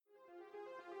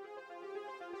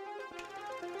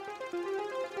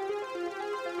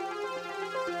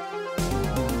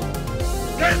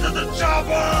to the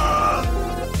chopper!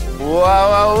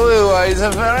 Wow, it's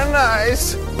very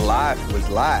nice. Life was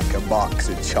like a box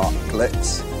of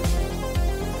chocolates.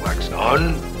 Wax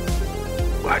on,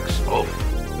 wax off.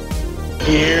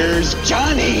 Here's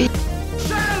Johnny.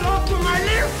 Say hello to my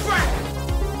little friend!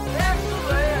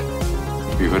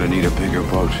 Excellent! You're gonna need a bigger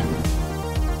boat.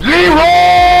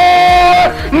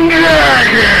 Leroy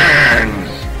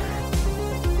Jenkins!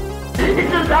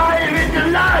 It's alive! It's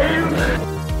alive!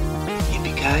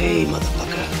 Yippee-ki-yay,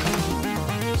 motherfucker.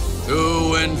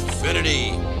 To infinity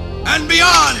and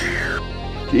beyond!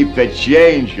 Keep the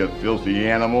change, you filthy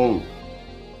animal.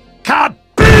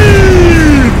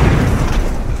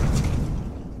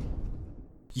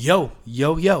 Yo.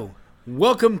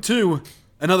 Welcome to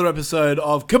another episode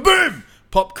of Kaboom!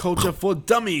 Pop Culture for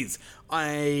Dummies.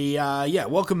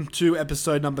 Welcome to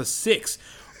episode number 6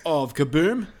 of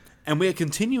Kaboom. And we're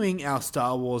continuing our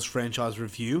Star Wars franchise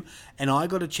review. And I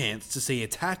got a chance to see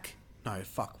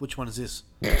which one is this?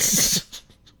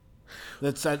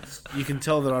 That's you can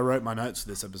tell that I wrote my notes for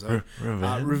this episode.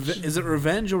 Is it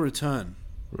Revenge or Return?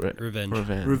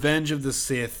 Revenge of the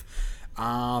Sith.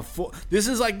 This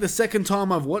is like the second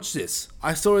time I've watched this.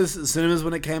 I saw this at the cinemas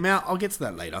when it came out. I'll get to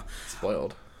that later.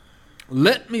 Spoiled.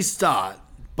 Let me start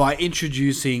by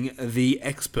introducing the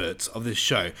experts of this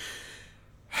show.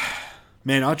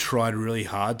 Man, I tried really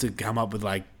hard to come up with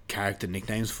like character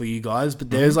nicknames for you guys, but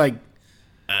there's like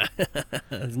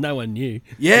there's no one new.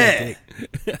 Yeah.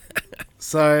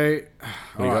 So,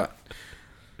 all right.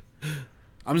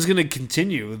 I'm just going to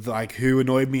continue with like who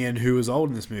annoyed me and who was old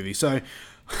in this movie. So,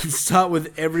 let's start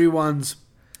with everyone's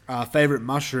favorite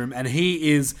mushroom, and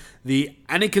he is the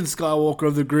Anakin Skywalker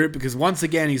of the group because once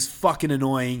again he's fucking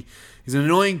annoying. He's an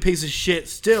annoying piece of shit.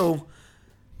 Still,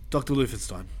 Dr.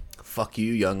 Lufenstein. Fuck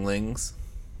you, younglings.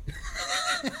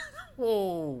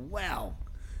 Oh wow.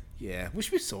 Yeah,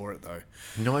 wish we saw it though.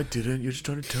 No, I didn't. You're just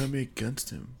trying to turn me against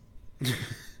him.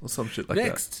 Or some shit like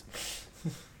that.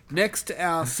 Next,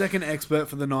 our second expert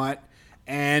for the night,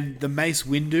 and the Mace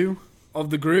Windu of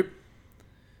the group.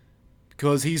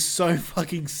 Because he's so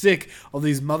fucking sick of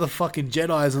these motherfucking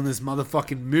Jedis on this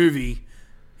motherfucking movie.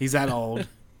 He's that old.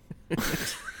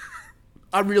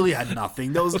 I really had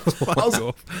nothing. Do you want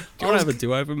to have a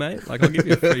do-over, mate? Like, I'll give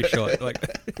you a free shot. Like,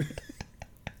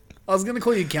 I was going to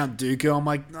call you Count Dooku. I'm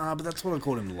like, nah, but that's what I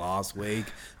called him last week.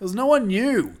 There was no one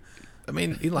new. I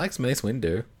mean, he likes Mace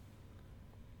Windu.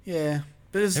 Yeah.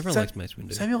 But everyone likes Mace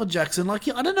Windu. Samuel Jackson, like,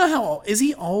 I don't know how old. Is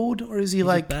he old or is he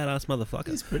like... a badass motherfucker.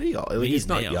 He's pretty old. I mean, he's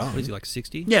not now. young. What is he, like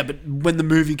 60? Yeah, but when the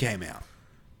movie came out.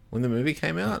 When the movie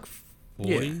came out? Like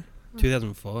 40? Yeah.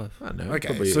 2005. I don't know.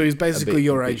 Okay, so he's basically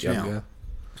your age now.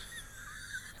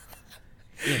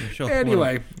 Yeah, sure.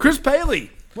 Anyway, Chris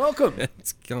Paley, welcome.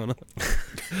 What's going on?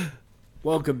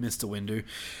 Welcome, Mr. Windu.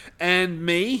 And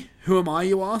me, who am I,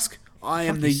 you ask? I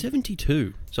am the...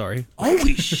 72. Sorry.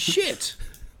 Holy shit.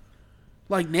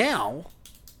 Like now?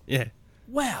 Yeah.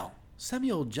 Wow.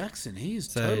 Samuel Jackson, he is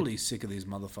totally sick of these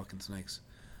motherfucking snakes.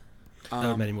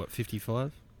 I made him, what,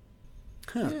 55?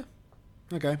 Huh. Yeah.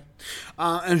 Okay.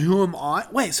 And who am I?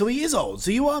 Wait, so he is old.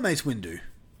 So you are Mace Windu.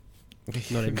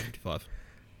 Not even 55.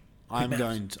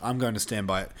 I'm going to stand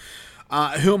by it.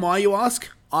 Who am I, you ask?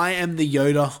 I am the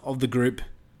Yoda of the group,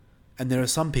 and there are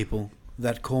some people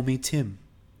that call me Tim.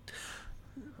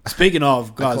 Speaking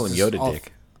of, guys, I call him Yoda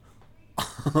Dick.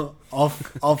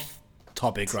 off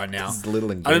topic right now. It's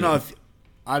little and I don't know if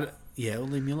well,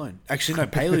 leave me alone. Actually, no,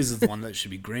 Paley's is the one that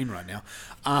should be green right now.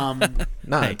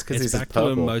 No, it's because he's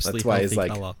purple. That's why he's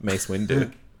like colour. Mace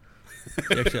Windu.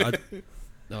 Actually,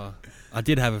 I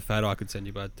did have a photo I could send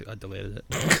you, but I deleted it.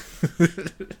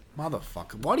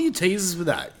 Motherfucker. Why do you tease us with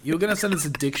that? You were going to send us a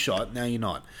dick shot, now you're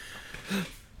not.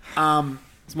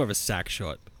 It's more of a sack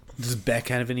shot. Does Beck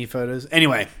have any photos?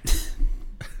 Anyway.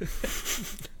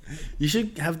 You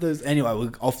should have those... Anyway,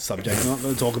 we're off subject. We're not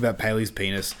going to talk about Paley's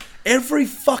penis. Every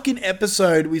fucking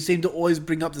episode, we seem to always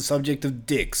bring up the subject of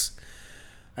dicks.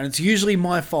 And it's usually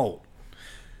my fault.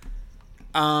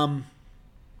 Off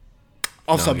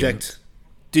subject.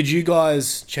 Did you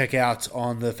guys check out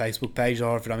on the Facebook page, the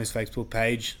Horror for Dummies Facebook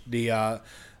page, the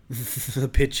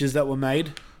pictures that were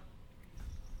made?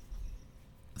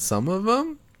 Some of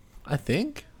them, I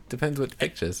think. Depends what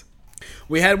pictures.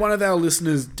 We had one of our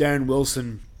listeners, Darren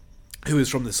Wilson, who is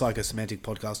from the Psychosemantic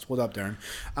podcast. What up, Darren?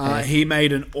 He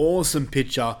made an awesome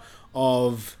picture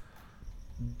of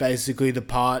basically the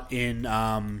part in...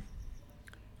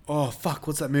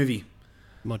 what's that movie?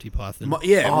 Monty Python.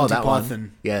 Monty Python.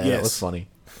 One. Yeah, that was funny.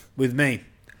 With me.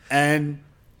 And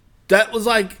that was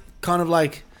kind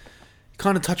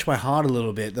of touched my heart a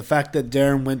little bit. The fact that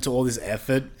Darren went to all this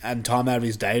effort and time out of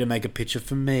his day to make a picture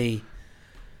for me.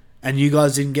 And you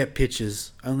guys didn't get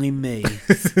pictures. Only me.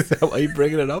 Is that why you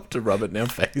bringing it up, to rub it in our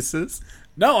faces?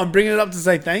 No, I'm bringing it up to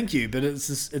say thank you, but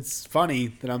it's funny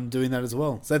that I'm doing that as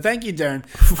well. So thank you, Darren.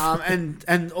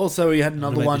 And also we had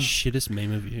another one. The shittest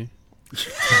meme of you.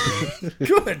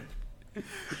 Good.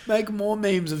 Make more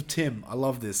memes of Tim. I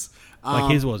love this.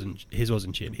 Like his wasn't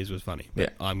shit. His was funny. But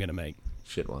Yeah. I'm gonna make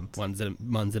Shit ones. ones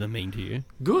that are mean to you.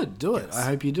 Good. Do it. I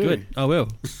hope you do. Good. I will.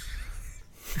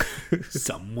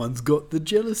 Someone's got the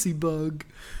jealousy bug.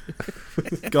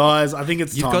 Guys, I think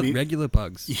it's You've time. got regular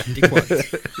bugs. Dick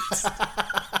ones.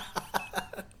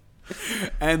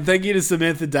 And thank you to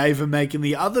Samantha Day for making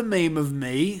the other meme of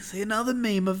me. See, another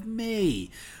meme of me.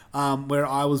 Where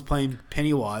I was playing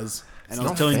Pennywise and I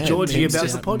was not telling fair. Georgie Meme's about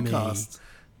just the podcast.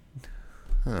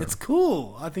 It's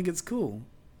cool. I think it's cool.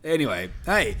 Anyway,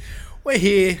 hey, we're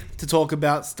here to talk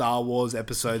about Star Wars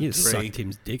Episode You 3. sucked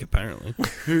Tim's dick, apparently.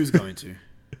 Who's going to?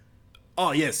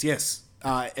 Oh, yes.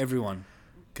 Everyone.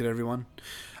 Could everyone?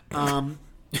 We're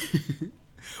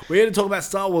here to talk about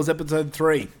Star Wars Episode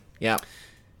 3. Yeah.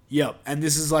 Yep. And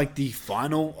this is like the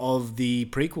final of the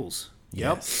prequels.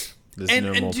 Yep. Yes. There's And-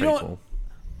 no and more do you know what? people.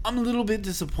 I'm a little bit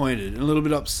disappointed and a little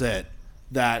bit upset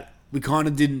that we kind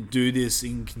of didn't do this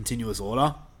in continuous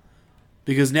order.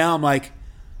 Because now I'm like,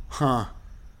 huh.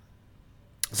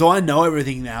 So I know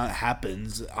everything now that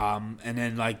happens. And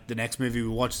then like the next movie we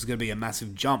watch is going to be a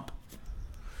massive jump.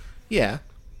 Yeah.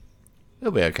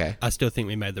 It'll be okay. I still think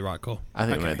we made the right call. I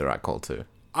think we Okay. made the right call too.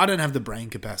 I don't have the brain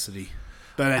capacity.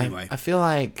 But anyway. I feel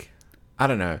like, I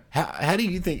don't know. How do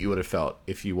you think you would have felt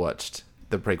if you watched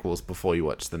the prequels before you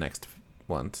watched the next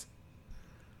ones?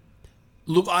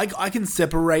 Look, I can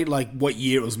separate like what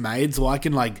year it was made, so I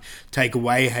can like take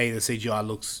away, hey, the CGI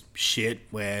looks shit,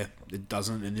 where it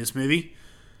doesn't in this movie.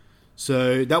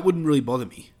 So that wouldn't really bother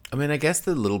me. I mean, I guess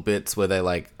the little bits where they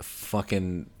like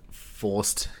fucking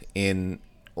forced in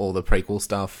all the prequel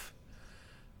stuff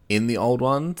in the old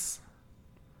ones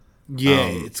Yeah,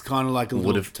 it's kind of like a would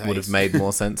little have taste. made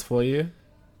more sense for you.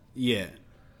 Yeah,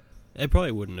 It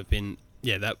probably wouldn't have been.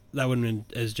 Yeah, that wouldn't have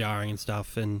been as jarring and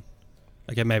stuff. And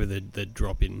okay, maybe the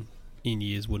drop in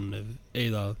years wouldn't have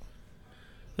either.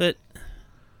 But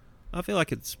I feel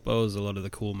like it spoils a lot of the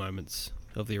cool moments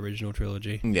of the original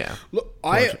trilogy. Yeah. look,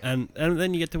 And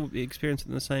then you get to experience it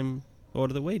in the same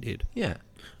order that we did. Yeah.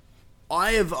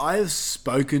 I have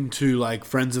spoken to like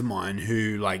friends of mine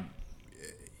who like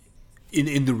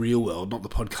in the real world, not the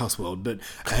podcast world, but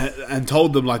and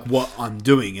told them like what I'm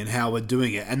doing and how we're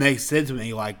doing it, and they said to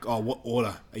me like, "Oh, what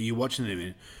order are you watching them in?"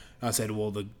 And I said,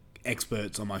 "Well, the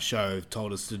experts on my show have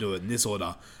told us to do it in this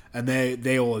order," and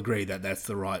they all agree that that's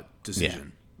the right Yeah.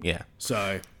 decision. Yeah.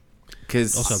 So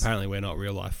Because Also, apparently, we're not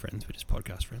real life friends; we're just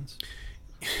podcast friends.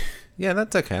 yeah,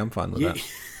 that's okay. I'm fine with yeah.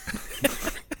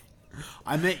 that.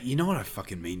 I meant, you know what I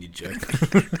fucking mean, you jerk.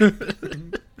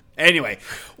 Anyway,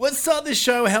 let's start this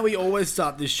show how we always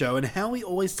start this show. And how we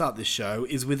always start this show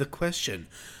is with a question.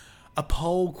 A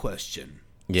poll question.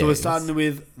 So we're Yes. starting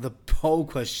with the poll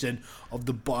question of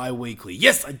the bi-weekly.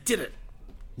 Yes, I did it.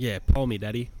 Yeah, poll me,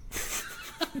 daddy.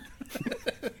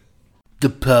 The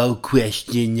poll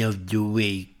question of the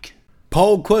week.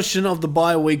 Poll question of the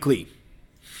bi-weekly.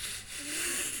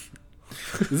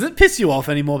 Does it piss you off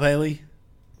anymore, Bailey?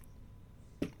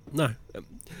 No.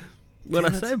 When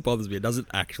I say it bothers me, it doesn't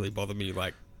actually bother me.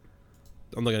 Like,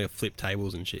 I'm not going to flip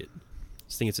tables and shit. I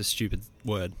just think it's a stupid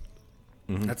word.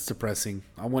 That's depressing.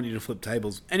 I want you to flip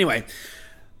tables. Anyway,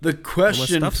 the All my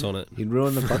question... stuff's on it. You'd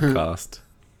ruin the podcast.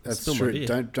 That's Still my true.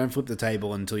 beer. Don't flip the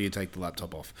table until you take the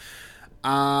laptop off.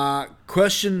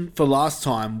 Question for last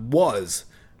time was,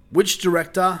 which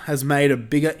director has made a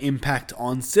bigger impact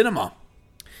on cinema?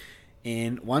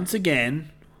 And once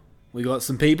again, we got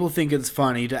some people think it's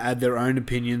funny to add their own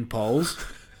opinion polls.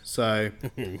 So,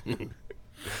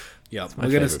 yeah, my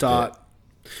we're gonna favourite start.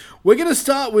 We're gonna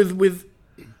start with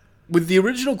the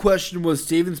original question was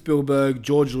Steven Spielberg,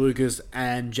 George Lucas,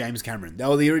 and James Cameron. They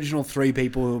were the original three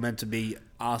people who were meant to be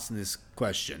asking this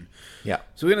question. Yeah.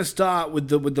 So we're gonna start with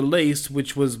the least,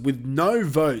 which was with no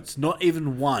votes, not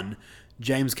even one,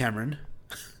 James Cameron.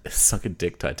 Suck a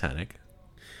dick, Titanic.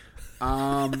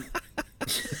 What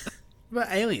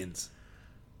about Aliens?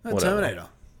 Whatever. Terminator.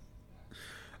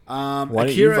 Why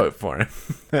don't you Akira- vote for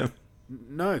him?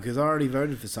 No, because I already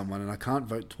voted for someone and I can't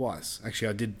vote twice. Actually,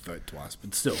 I did vote twice,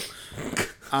 but still.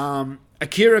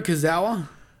 Akira Kurosawa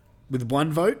with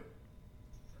one vote.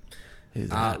 Who's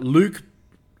that? Luke.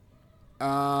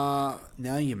 Now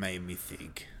you made me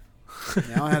think.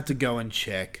 Now I have to go and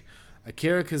check.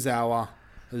 Akira Kurosawa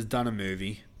has done a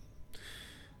movie.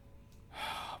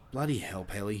 Bloody hell,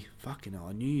 Paley. Fucking hell,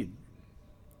 I knew you'd...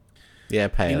 Yeah,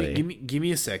 Paley. Give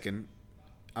me a second.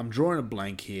 I'm drawing a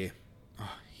blank here.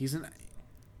 Oh, he's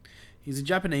a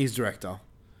Japanese director.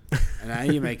 And now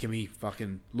you're making me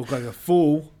fucking look like a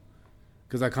fool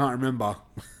because I can't remember.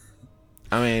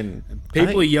 I mean,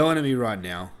 People are yelling at me right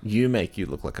now. you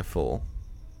look like a fool.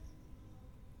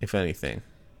 If anything.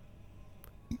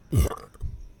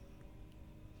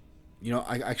 You know,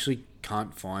 I actually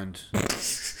can't find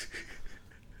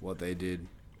what they did.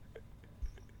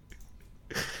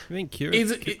 I mean,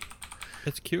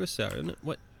 It's Kurosawa, isn't it?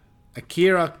 What?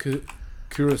 Akira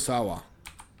Kurosawa.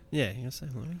 Yeah, you say,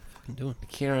 what are you fucking doing?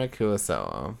 Akira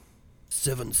Kurosawa.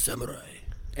 Seven Samurai.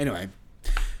 Anyway,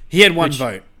 he had one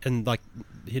vote. And, like,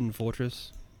 Hidden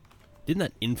Fortress. Didn't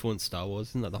that influence Star Wars?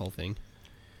 Isn't that the whole thing?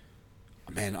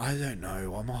 Man, I don't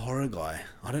know. I'm a horror guy.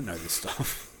 I don't know this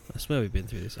stuff. I swear we've been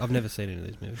through this. I've never seen any of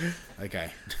these movies.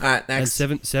 Okay. Alright, And next.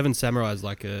 Seven Samurai is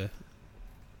like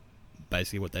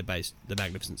basically what they based the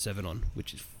Magnificent Seven on,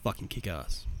 which is fucking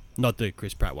kick-ass. Not the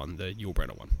Chris Pratt one, the Yul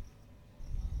Brynner one.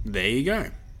 There you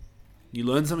go. You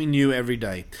learn something new every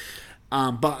day. But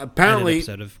And an apparently...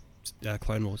 episode of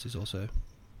Clone Wars is also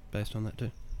based on that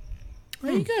too.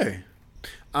 There you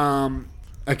go.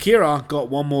 Akira got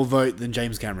one more vote than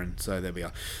James Cameron, so there we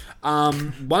are.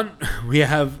 We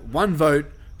have one vote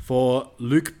for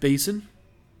Luc Besson.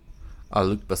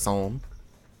 Luc Besson.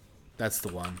 That's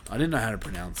the one. I didn't know how to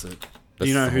pronounce it. Do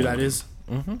you know who that is?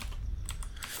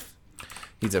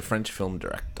 He's a French film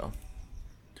director.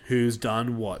 Who's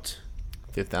done what?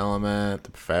 Fifth Element,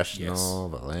 The Professional,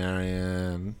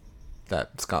 Valerian,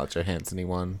 that Scarlett Johansson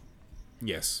one.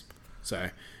 Yes. So,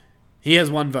 he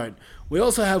has one vote. We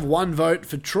also have one vote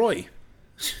for Troy.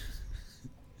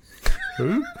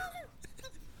 Who?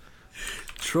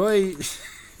 Troy.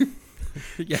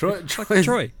 Yeah, Troy.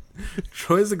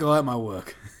 Troy's the guy at my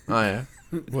work. Oh yeah.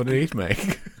 What did he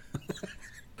make?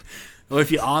 Well,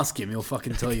 if you ask him, he'll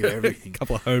fucking tell you everything.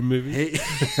 couple of home movies.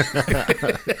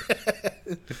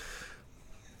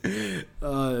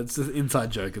 It's an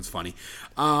inside joke. It's funny.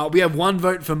 We have one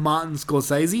vote for Martin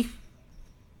Scorsese.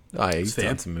 Oh yeah, he's Fair.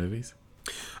 done some movies.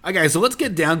 Okay, so let's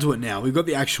get down to it now. We've got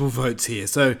the actual votes here.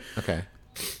 So, Okay.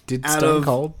 Did Out Stone of-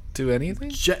 Cold do anything?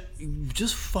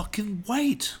 just fucking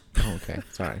wait. Oh, okay.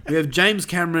 Sorry. We have James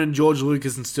Cameron, George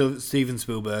Lucas, and Steven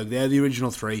Spielberg. They're the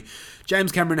original three.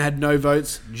 James Cameron had no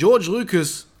votes. George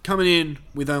Lucas coming in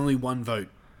with only one vote.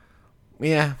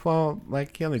 Yeah, well,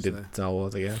 like, he only did Star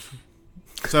Wars, I guess.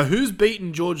 So who's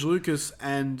beaten George Lucas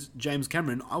and James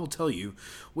Cameron? I will tell you.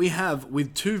 We have,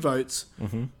 with 2 votes,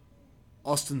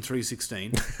 Austin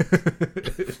 3:16,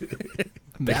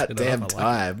 About damn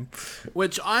time.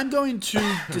 which I'm going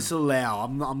to disallow.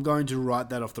 I'm going to write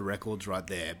that off the records right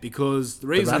there because the The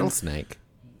reason... rattlesnake.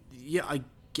 Yeah, I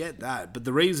get that. But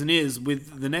the reason is,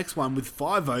 with the next one, with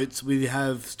 5 votes, we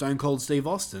have Stone Cold Steve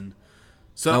Austin.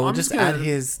 So Oh, we'll I'm just gonna, add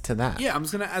his to that. Yeah, I'm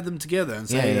just going to add them together and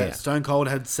say that yeah. Stone Cold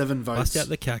had 7 votes. Bust out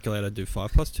the calculator, do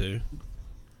 5 plus 2.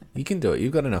 You can do it.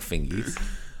 You've got enough fingies.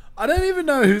 I don't even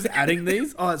know who's adding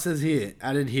these. Oh, it says here,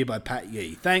 added here by Pat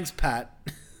Yee. Thanks, Pat.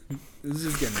 This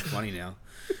is getting funny now.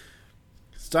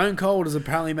 Stone Cold has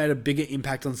apparently made a bigger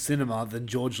impact on cinema than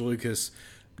George Lucas,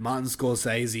 Martin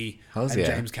Scorsese, Hells and yeah.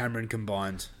 James Cameron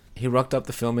combined. He rocked up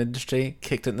the film industry,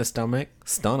 kicked it in the stomach.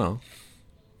 Stunner.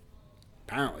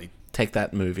 Apparently. Take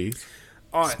that, movies.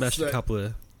 All right, Smashed so, a couple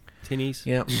of tinnies.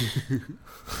 Yep.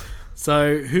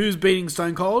 so who's beating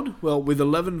Stone Cold? Well, with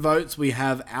 11 votes, we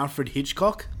have Alfred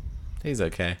Hitchcock. He's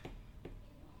okay.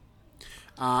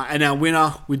 And our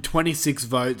winner with 26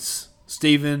 votes,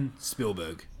 Steven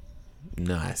Spielberg.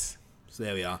 Nice. So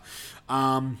there we are.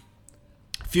 A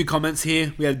few comments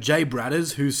here. We have Jay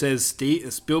Bradders who says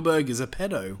Spielberg is a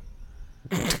pedo.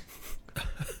 I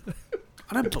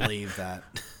don't believe that.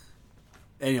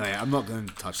 Anyway, I'm not going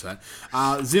to touch that.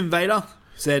 Zim Vader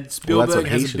said Well, Spielberg that's what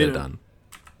he has a should bit have of... done.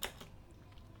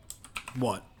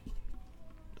 What?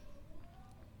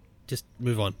 Just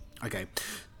move on. Okay.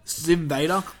 Zim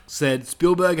Vader said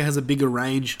Spielberg has a bigger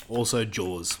range, also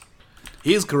Jaws.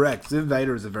 He is correct. Zim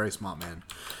Vader is a very smart man.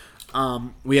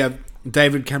 We have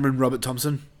David Cameron Robert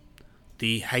Thompson,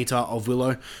 the hater of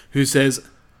Willow, who says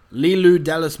Lilu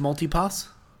Dallas Multipass.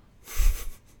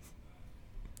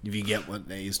 If you get what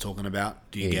he's talking about,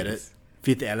 do you get it? Yes.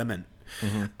 Fifth Element.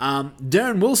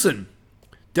 Darren Wilson.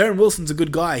 Darren Wilson's a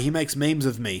good guy. He makes memes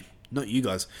of me. Not you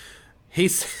guys. He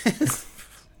says...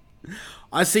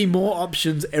 I see more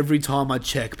options every time I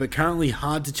check, but currently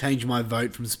hard to change my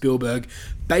vote from Spielberg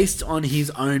based on his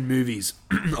own movies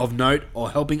of note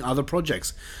or helping other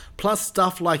projects. Plus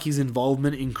stuff like his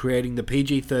involvement in creating the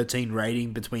PG-13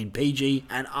 rating between PG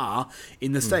and R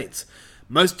in the States.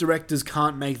 Most directors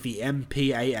can't make the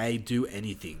MPAA do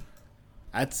anything.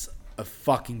 That's a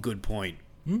fucking good point.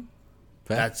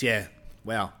 That's, yeah.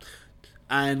 Wow.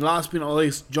 And last but not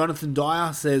least, Jonathan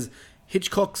Dyer says,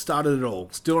 Hitchcock started it all.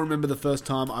 Still remember the first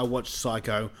time I watched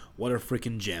Psycho. What a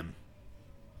freaking gem.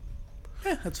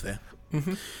 Yeah, that's fair.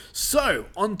 Mm-hmm. So,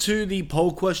 on to the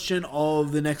poll question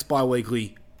of the next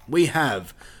bi-weekly. We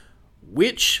have,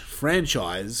 which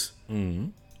franchise...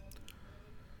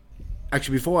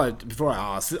 Actually, before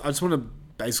I ask, I just want to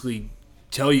basically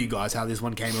tell you guys how this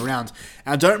one came around.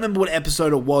 And I don't remember what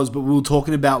episode it was, but we were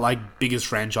talking about like biggest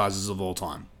franchises of all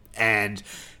time and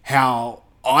how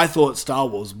I thought Star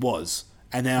Wars was.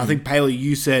 And then I think Paley,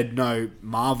 you said no,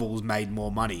 Marvel's made more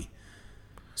money.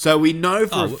 So we know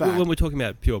for a fact when we're talking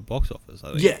about pure box office,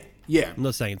 I think. Yeah. I'm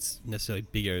not saying it's necessarily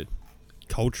bigger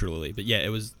culturally, but yeah, it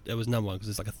was number one because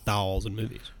it's like 1,000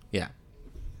 movies. Yeah.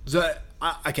 So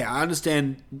okay, I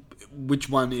understand which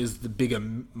one is the bigger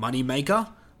money maker,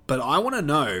 but I want to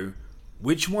know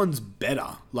which one's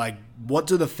better. Like, what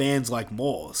do the fans like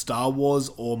more, Star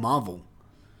Wars or Marvel?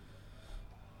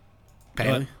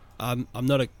 Paley? I'm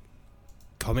not a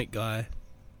comic guy,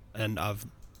 and I've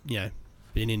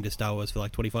been into Star Wars for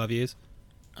like 25 years.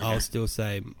 Okay. I'll still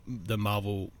say the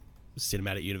Marvel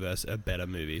Cinematic Universe are better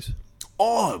movies.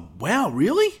 Oh wow,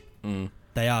 really?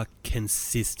 They are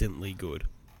consistently good.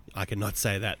 I cannot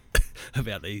say that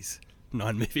about these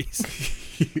 9 movies.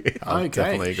 I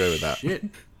definitely agree with that. Shit.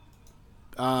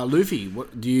 Luffy,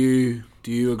 what do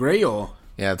you agree or?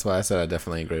 Yeah, that's why I said I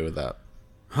definitely agree with that.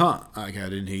 Huh. Okay, I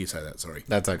didn't hear you say that. Sorry.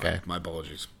 That's okay. My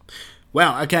apologies.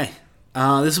 Wow. Okay.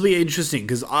 This will be interesting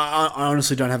because I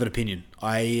honestly don't have an opinion.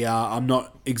 I'm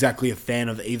not exactly a fan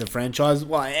of either franchise.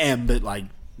 Well, I am, but like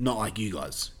not like you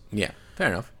guys. Yeah, fair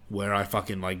enough. Where I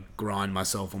fucking like grind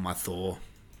myself on my Thor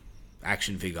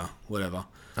action figure, whatever.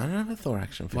 I don't have a Thor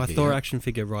action figure. My Thor action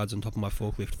figure rides on top of my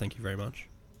forklift. Thank you very much.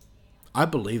 I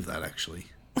believe that actually.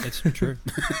 It's true.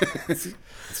 It's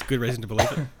a good reason to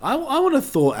believe it. I want a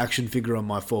Thor action figure on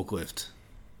my forklift.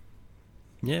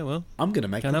 Yeah, well, I'm gonna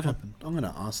make it have happen. I'm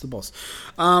gonna ask the boss.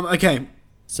 Okay.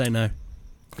 Say no.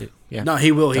 Yeah. No,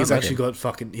 he will. Don't He's let actually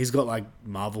him. he's got like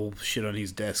Marvel shit on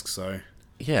his desk. So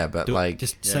Yeah, but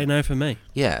Just say no for me.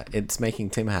 yeah, it's making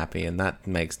Tim happy, and that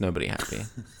makes nobody happy.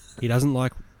 He doesn't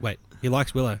like. Wait, he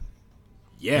likes Willow.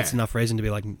 yeah, That's enough reason to be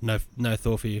like, no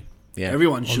Thor for you. Yeah,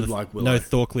 everyone should like Willow. No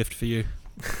Thorclift for you.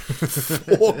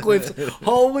 Forklift.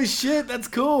 Holy shit, that's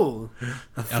cool.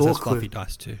 A As has Fluffy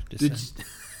Dice too. Just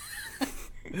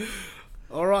saying.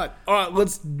 All right.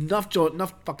 Let's enough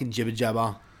fucking jibber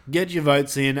jabber. Get your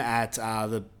votes in at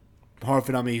the Horror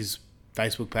for Dummies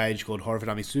Facebook page called Horror for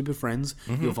Dummies Super Friends.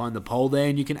 You'll find the poll there,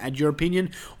 and you can add your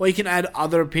opinion, or you can add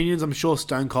other opinions. I'm sure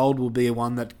Stone Cold will be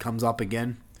one that comes up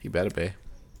again. He better be.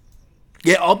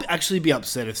 Yeah, I'll actually be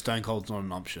upset if Stone Cold's not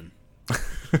an option.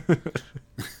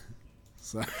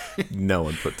 So No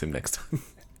one puts him next time.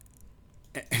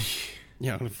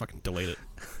 Yeah, I'm gonna fucking delete it.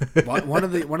 one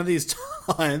of these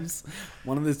times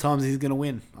he's gonna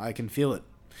win. I can feel it.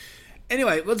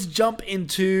 Anyway, let's jump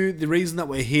into the reason that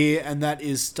we're here, and that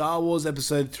is Star Wars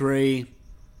Episode 3,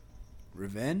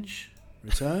 Revenge?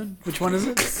 Return? Which one is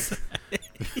it?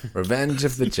 Revenge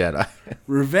of the Jedi.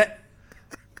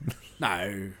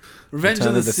 No. Revenge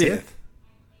Return of the Sith.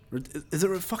 Is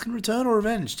it fucking Return or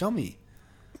Revenge? Tell me.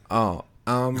 Oh,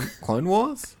 Clone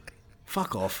Wars?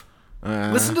 Fuck off.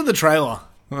 Listen to the trailer.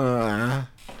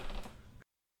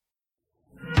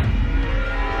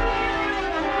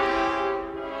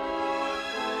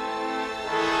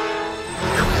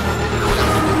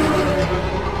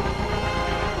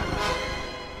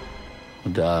 The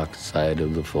dark side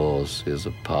of the Force is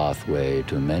a pathway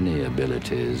to many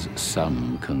abilities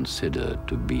some consider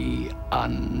to be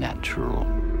unnatural.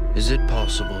 Is it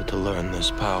possible to learn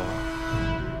this power?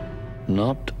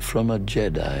 Not from a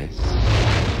Jedi.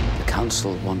 The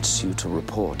Council wants you to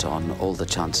report on all the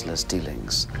Chancellor's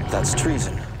dealings. That's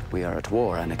treason. We are at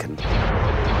war, Anakin.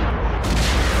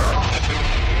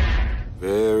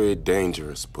 Very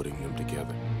dangerous putting them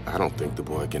together. I don't think the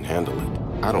boy can handle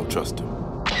it. I don't trust him.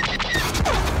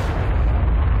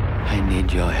 I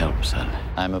need your help, son.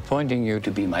 I'm appointing you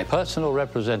to be my personal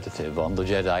representative on the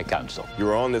Jedi Council. You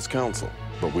are on this council,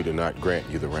 but we do not grant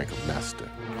you the rank of master.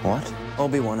 What?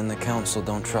 Obi-Wan and the Council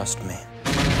don't trust me.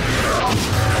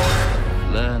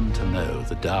 Learn to know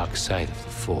the dark side of the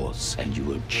Force, and you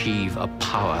will achieve a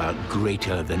power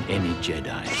greater than any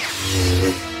Jedi.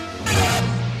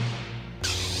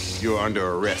 You're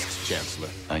under arrest, Chancellor.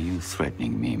 Are you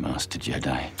threatening me, Master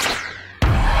Jedi?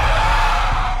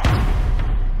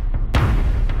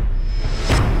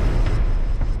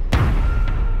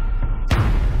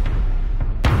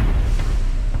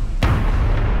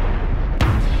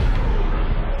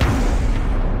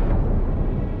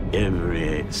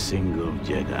 Every single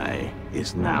Jedi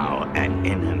is now an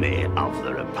enemy of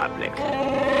the Republic.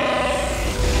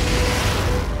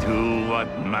 Do what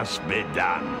must be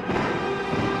done.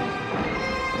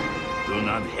 Do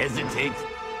not hesitate.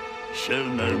 Show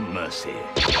no mercy.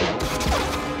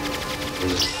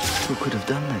 Who could have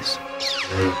done this?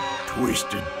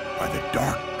 Twisted by the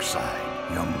dark side,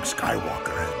 young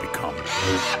Skywalker has become.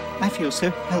 I feel so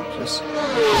helpless.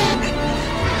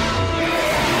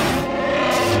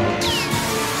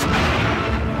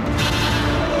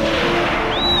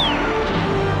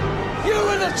 You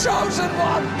were the chosen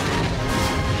one!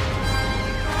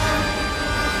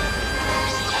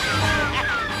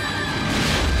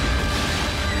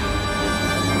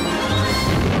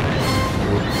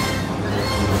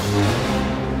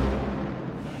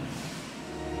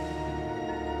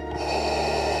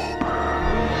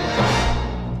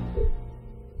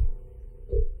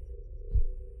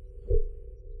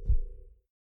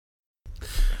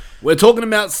 We're talking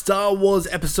about Star Wars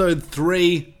Episode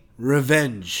 3,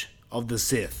 Revenge of the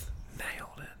Sith.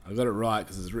 Nailed it. I got it right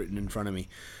because it's written in front of me.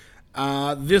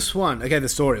 This one, okay, the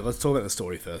story. Let's talk about the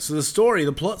story first. So the story,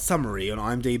 the plot summary on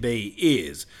IMDb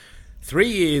is 3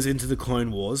 years into the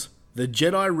Clone Wars, the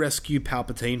Jedi rescue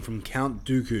Palpatine from Count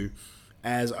Dooku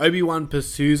as Obi-Wan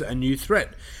pursues a new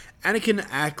threat. Anakin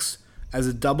acts as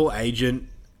a double agent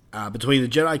between the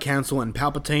Jedi Council and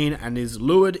Palpatine and is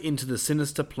lured into the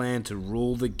sinister plan to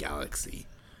rule the galaxy.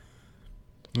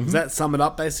 Mm-hmm. Does that sum it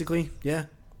up, basically? Yeah?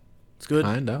 It's good?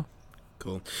 I know.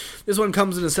 Cool. This one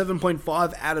comes in a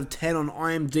 7.5 out of 10 on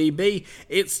IMDb.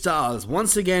 It stars,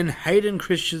 once again, Hayden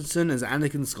Christensen as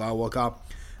Anakin Skywalker,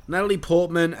 Natalie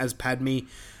Portman as Padme,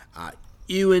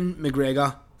 Ewan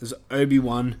McGregor as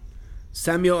Obi-Wan,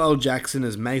 Samuel L. Jackson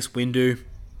as Mace Windu.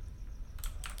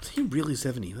 Is he really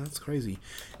 70? That's crazy.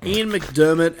 Ian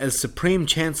McDermott as Supreme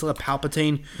Chancellor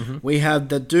Palpatine. Mm-hmm. We have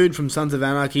the dude from Sons of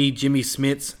Anarchy, Jimmy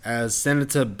Smits, as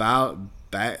Senator Bale.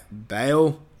 Yep.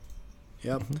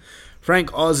 Mm-hmm.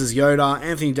 Frank Oz as Yoda.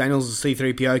 Anthony Daniels as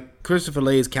C-3PO. Christopher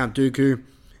Lee as Count Dooku.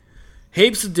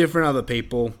 Heaps of different other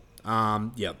people.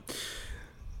 Yep.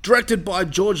 Directed by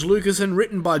George Lucas and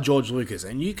written by George Lucas.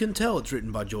 And you can tell it's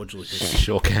written by George Lucas.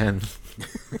 Sure can.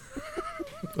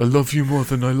 I love you more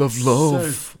than I love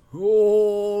love.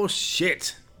 Oh,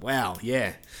 shit. Wow,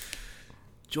 yeah.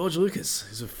 George Lucas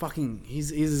is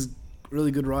he's a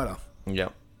really good writer.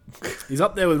 Yep. He's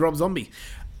up there with Rob Zombie.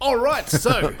 Alright,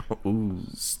 so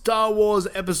Star Wars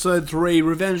Episode 3,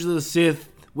 Revenge of the Sith.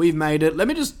 We've made it. Let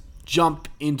me just jump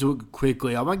into it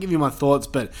quickly. I won't give you my thoughts,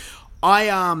 but I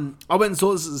went and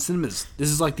saw this at the cinemas. This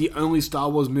is like the only Star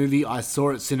Wars movie I saw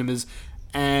at cinemas,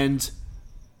 and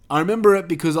I remember it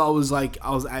because I was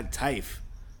at TAFE.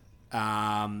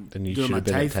 Doing my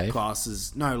TAFE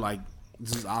classes. No,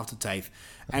 this is after TAFE.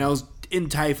 And I was in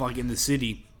TAFE, in the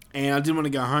city, and I didn't want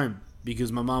to go home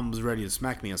because my mum was ready to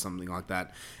smack me or something like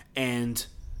that. And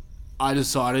I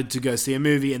decided to go see a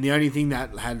movie, and the only thing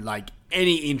that had,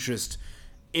 any interest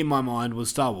in my mind was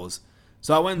Star Wars.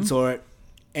 So I went and saw it,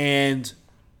 and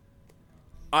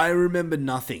I remember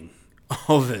nothing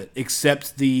of it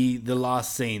except the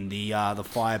last scene, the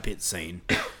fire pit scene.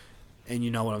 And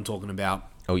you know what I'm talking about.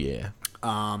 Oh, yeah.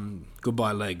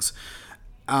 Goodbye, legs.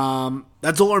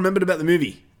 That's all I remembered about the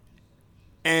movie.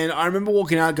 And I remember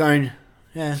walking out going,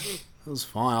 yeah, it was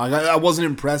fine. I wasn't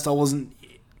impressed. I wasn't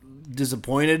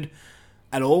disappointed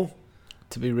at all.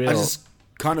 To be real, I just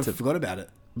kind of forgot about it.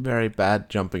 Very bad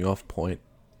jumping off point.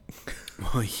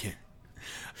 Oh, yeah.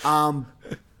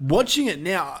 Watching it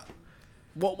now,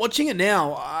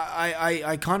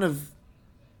 I kind of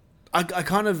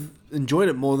enjoyed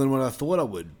it more than what I thought I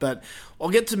would. But I'll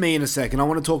get to me in a second. I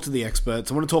want to talk to the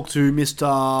experts. I want to talk to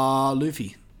Mr.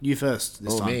 Luffy. You first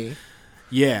this time. Me?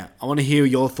 Yeah, I want to hear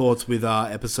your thoughts with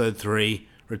Episode 3,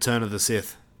 Return of the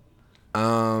Sith.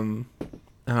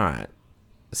 Alright.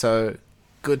 So,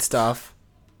 good stuff.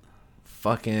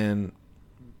 Fucking...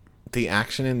 The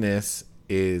action in this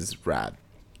is rad.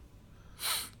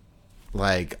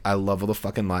 I love all the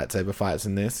fucking lightsaber fights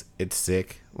in this. It's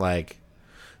sick. The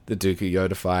Dooku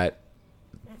Yoda fight,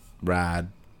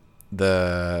 rad.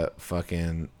 The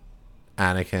fucking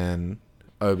Anakin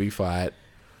Obi fight,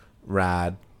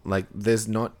 rad. There's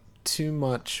not too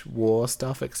much war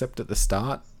stuff except at the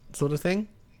start, sort of thing.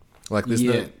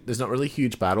 There's not really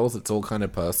huge battles. It's all kind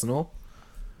of personal.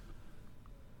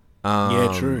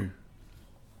 Yeah, true.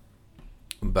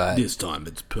 But this time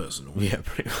it's personal. Yeah,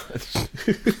 pretty much.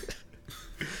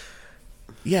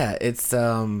 Yeah, it's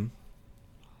all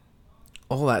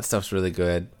that stuff's really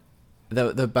good.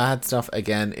 The bad stuff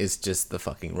again is just the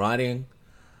fucking writing.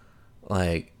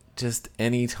 just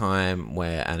any time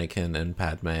where Anakin and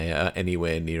Padme are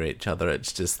anywhere near each other,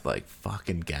 it's just like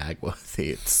fucking gag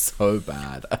worthy. It's so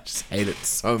bad. I just hate it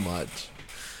so much.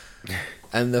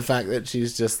 And the fact that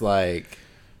she's just like,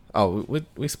 oh,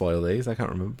 we spoil these. I can't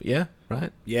remember. Yeah,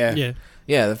 right. Yeah.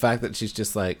 The fact that she's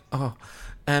just like, oh,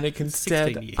 Anakin's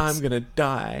dead. years. I'm gonna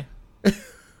die.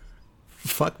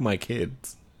 Fuck my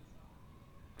kids.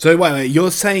 So wait,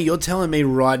 you're telling me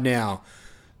right now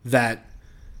that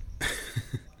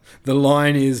the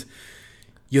line is,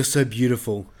 "You're so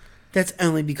beautiful. That's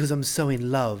only because I'm so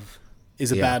in love,"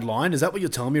 is a bad line? Is that what you're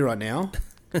telling me right now?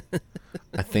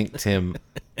 I think, Tim,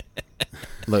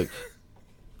 look,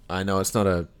 I know it's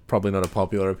probably not a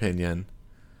popular opinion,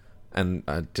 and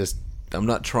I'm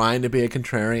not trying to be a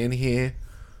contrarian here,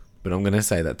 but I'm going to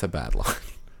say that's a bad line.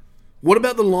 What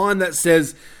about the line that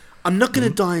says, "I'm not going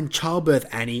to die in childbirth,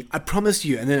 Annie. I promise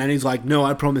you." And then Annie's like, "No,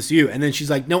 I promise you." And then she's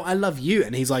like, "No, I love you."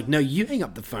 And he's like, "No, you hang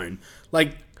up the phone."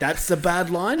 Like, that's the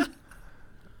bad line?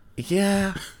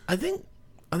 Yeah, I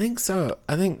think so.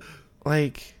 I think,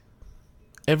 like,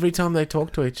 every time they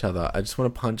talk to each other, I just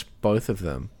want to punch both of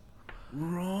them.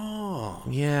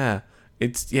 Wrong. Yeah.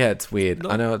 It's weird.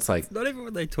 I know it's like... Not even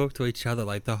when they talk to each other.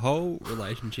 Like, the whole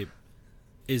relationship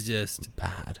is just...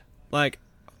 bad. Like,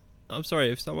 I'm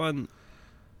sorry, if someone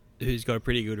who's got a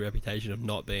pretty good reputation of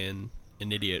not being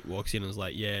an idiot walks in and is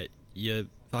like, yeah, your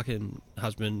fucking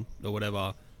husband or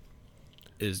whatever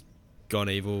is gone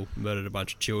evil, murdered a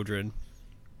bunch of children.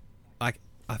 Like,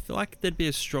 I feel like there'd be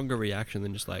a stronger reaction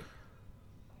than just like,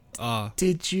 oh,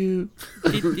 did you?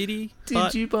 Did he?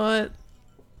 Did you buy it?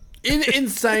 In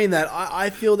saying that,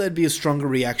 I feel there'd be a stronger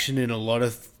reaction in a lot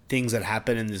of things that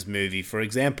happen in this movie. For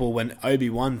example, when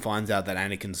Obi-Wan finds out that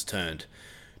Anakin's turned.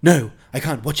 No, I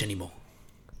can't watch anymore.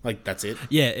 Like, that's it.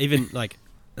 Yeah, even, like,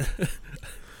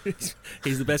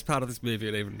 he's the best part of this movie,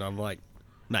 and even I'm like,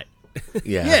 mate.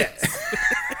 Yeah.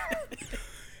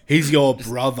 He's your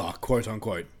brother, quote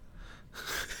unquote.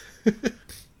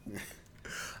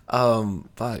 Fuck.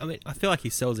 I mean, I feel like he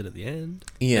sells it at the end.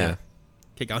 Yeah.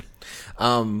 Keep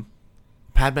going.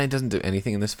 Padme doesn't do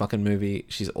anything in this fucking movie.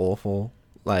 She's awful.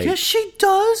 Like, yes, she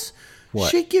does. What?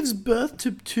 She gives birth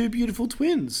to two beautiful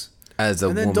twins. As a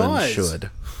woman dies. should.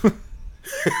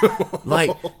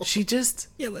 Like, she just...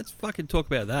 Yeah, let's fucking talk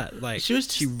about that. Like, She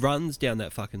was she runs down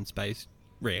that fucking space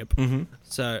ramp. Mhm.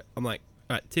 So I'm like,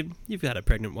 all right, Tim, you've had a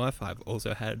pregnant wife. I've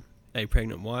also had a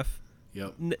pregnant wife.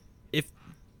 Yep. If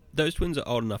those twins are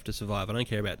old enough to survive, I don't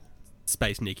care about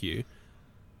space NICU,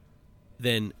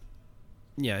 then,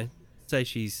 you know, say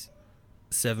she's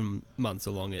 7 months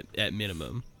along at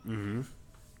minimum,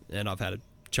 and I've had a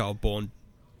child born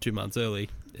 2 months early.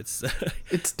 It's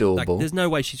doable. Like, there's no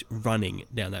way she's running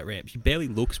down that ramp. She barely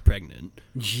looks pregnant.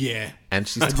 Yeah. And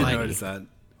she's I did tiny. notice that.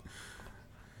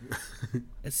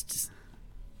 It's just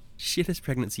shittest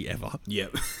pregnancy ever.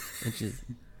 Yep.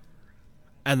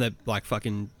 And the, like,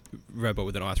 fucking robot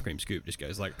with an ice cream scoop just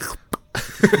goes like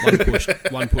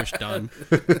one push done.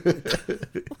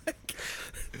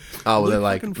 Oh, they're Luke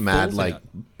like fucking mad, falls like out.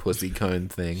 pussy cone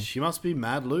thing. She must be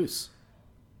mad loose.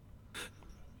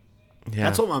 Yeah.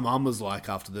 That's what my mum was like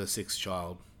after the sixth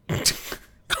child.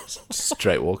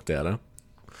 Straight walked out,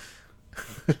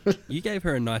 huh? You gave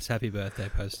her a nice happy birthday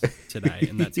post today,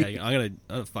 and that's how I'm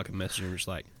gonna fucking message her just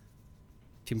like,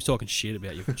 Tim's talking shit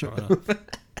about your vagina.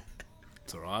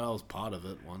 It's alright, I was part of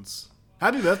it once.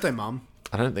 Happy birthday, Mum.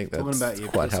 I don't think Talking that's about your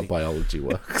quite how pussy. biology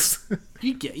works.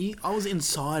 I was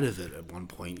inside of it at one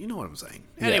point. You know what I'm saying.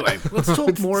 Yeah. Anyway, let's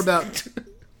talk more about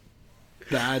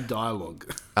bad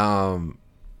dialogue.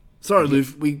 Sorry,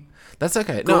 Lou. That's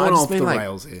okay. Going No, I just off mean the like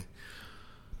rails here.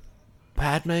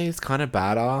 Padme is kind of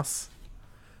badass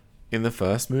in the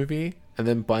first movie, and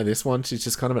then by this one, she's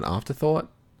just kind of an afterthought.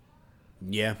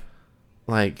 Yeah.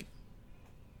 Like,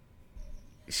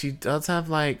 she does have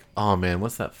like, oh man,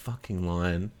 what's that fucking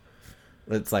line?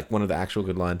 It's like one of the actual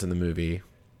good lines in the movie,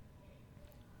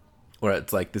 where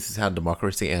it's like, "This is how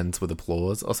democracy ends with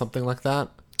applause," or something like that.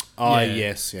 Oh,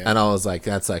 yes, yeah. And I was like,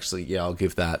 that's actually, yeah, I'll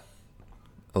give that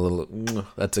a little.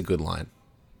 That's a good line.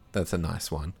 That's a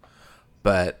nice one.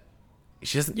 But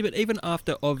she doesn't. Yeah, but even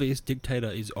after obvious dictator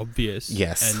is obvious,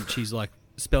 Yes. and she's like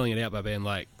spelling it out by being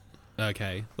like,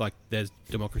 okay, like there's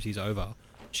democracy's over,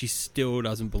 she still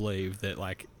doesn't believe that,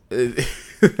 like,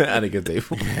 Anakin's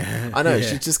evil. I know, Yeah.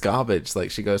 she's just garbage.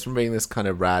 Like, she goes from being this kind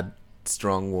of rad,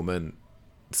 strong woman,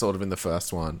 sort of in the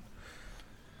first one,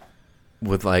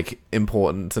 with like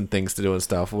importance and things to do and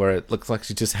stuff, where it looks like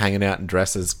she's just hanging out in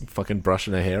dresses, fucking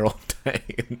brushing her hair all day.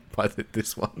 By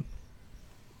this one,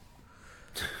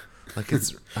 like,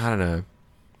 it's, I don't know,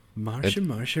 Marsha.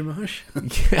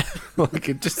 Marsha. Yeah, like,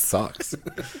 it just sucks.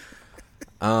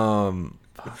 Fuck,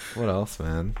 What else,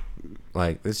 man?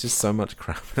 Like, there's just so much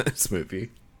crap in this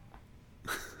movie.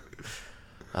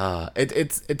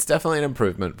 It's definitely an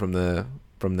improvement from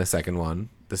the second one.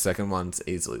 The second one's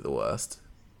easily the worst,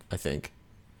 I think.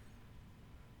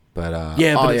 But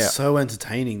it's so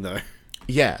entertaining though.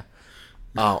 Yeah.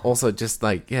 Also, just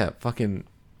like, fucking,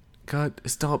 God,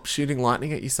 stop shooting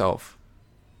lightning at yourself.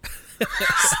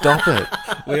 Stop it.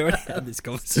 We already had this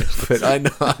conversation. But I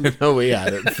know we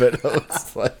had it, but I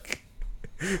was like,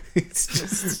 it's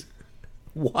just,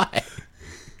 why?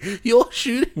 You're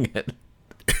shooting it.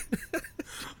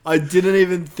 I didn't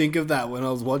even think of that when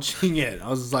I was watching it. I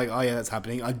was just like, oh yeah, that's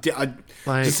happening. I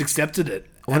just accepted it.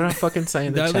 What did I fucking say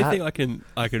in the chat? The only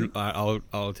thing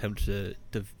I'll attempt to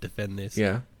defend this.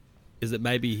 Yeah. Is that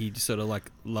maybe he just sort of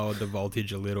like lowered the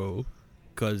voltage a little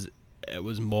because it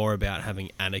was more about having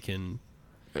Anakin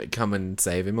come and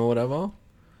save him or whatever.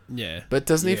 Yeah. But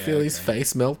doesn't he feel his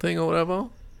face melting or whatever?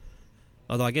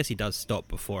 Although I guess he does stop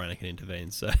before Anakin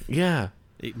intervenes, so yeah.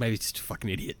 Maybe he's just a fucking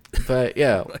idiot. But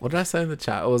yeah, what did I say in the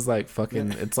chat? It was like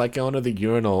fucking, it's like going to the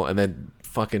urinal and then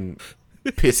fucking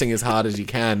pissing as hard as you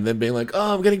can and then being like,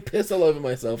 oh, I'm getting piss all over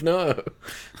myself. No.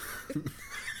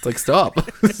 It's like, stop.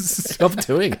 Stop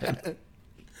doing it.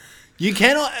 You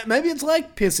cannot, maybe it's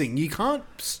like pissing. You can't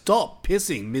stop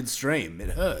pissing midstream.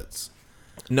 It hurts.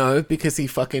 No, because he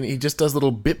just does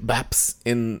little bip baps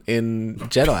in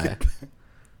Jedi.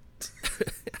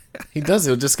 He does.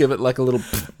 He'll just give it like a little.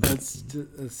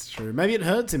 That's true. Maybe it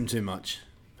hurts him too much.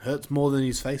 Hurts more than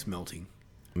his face melting.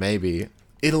 Maybe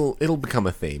it'll become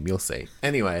a theme. You'll see.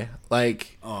 Anyway,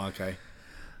 like. Oh, okay.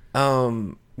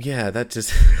 Yeah, that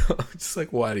just just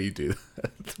like, why do you do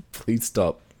that? Please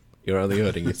stop. You're only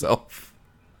hurting yourself.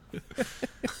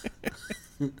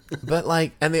 But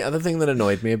like, and the other thing that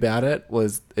annoyed me about it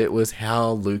was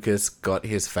how Lucas got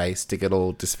his face to get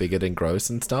all disfigured and gross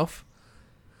and stuff.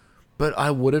 But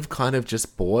I would have kind of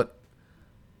just bought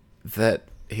that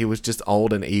he was just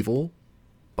old and evil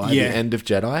by the end of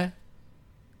Jedi.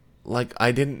 Like,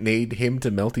 I didn't need him to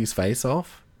melt his face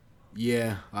off.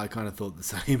 Yeah, I kind of thought the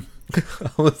same. I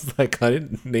was like, I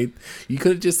didn't need... You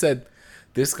could have just said,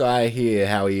 this guy here,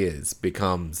 how he is,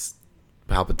 becomes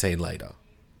Palpatine later.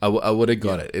 I would have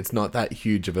got it. It's not that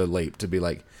huge of a leap to be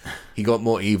like, he got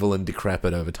more evil and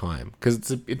decrepit over time.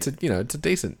 Because it's a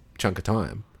decent chunk of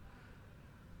time.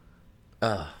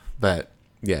 But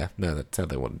yeah, no, that's how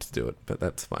they wanted to do it. But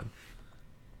that's fine.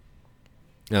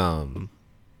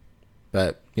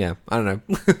 But yeah, I don't know.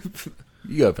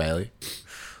 You go, Bailey.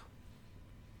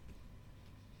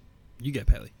 You go,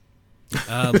 Paley.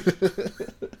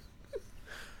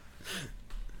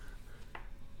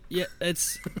 Yeah,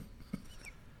 it's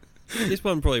this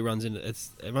one probably runs into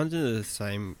the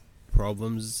same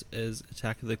problems as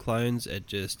Attack of the Clones. It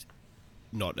just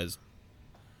not as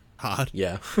hard.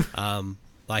 Yeah.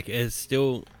 Like it's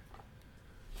still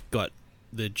got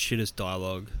the shittest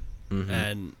dialogue,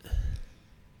 and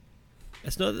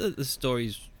it's not that the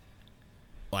story's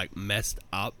like messed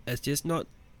up. It's just not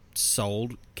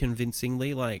sold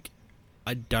convincingly. Like,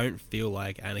 I don't feel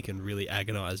like Anakin really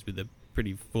agonized with a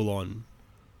pretty full-on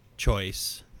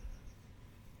choice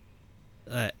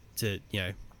to,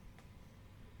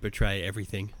 betray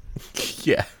everything.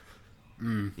 Yeah.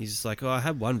 He's just like, oh, I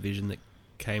had one vision that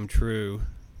came true,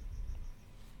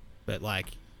 but like,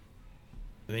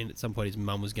 I mean, at some point his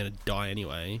mum was going to die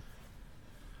anyway.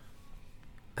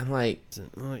 And like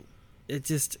it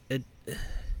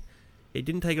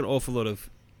didn't take an awful lot of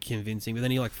convincing, but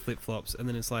then he like flip-flops, and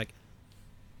then it's like,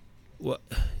 what,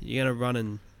 you're gonna run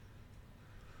and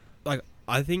like,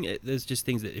 I think there's just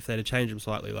things that if they'd have changed him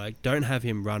slightly, like, don't have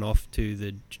him run off to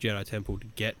the Jedi Temple to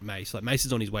get Mace. Like, Mace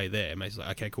is on his way there. Mace is like,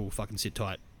 okay, cool, fucking sit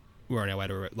tight, we're on our way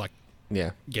to like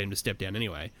get him to step down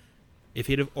anyway. If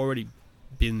he'd have already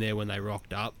been there when they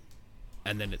rocked up,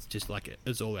 and then it's just like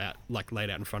it's all out, like laid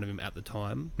out in front of him at the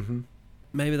time,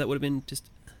 maybe that would have been just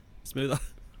smoother.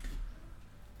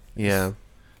 Yeah.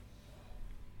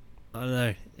 I don't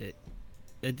know.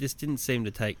 It just didn't seem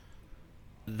to take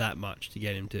that much to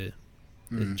get him to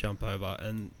jump over,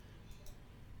 and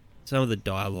some of the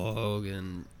dialogue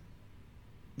and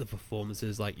the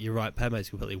performances, like, you're right, Padme's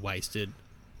completely wasted.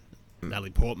 Natalie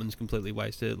Portman's completely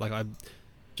wasted. Like, I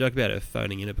joke about her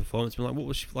phoning in a performance, but like, what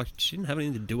was she like? She didn't have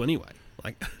anything to do anyway.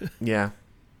 Like, yeah.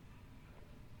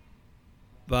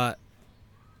 But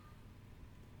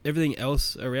everything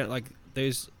else around, like,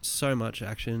 there's so much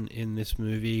action in this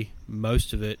movie.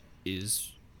 Most of it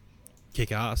is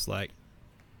kick-ass. Like,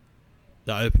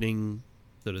 the opening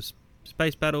sort of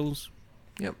space battles.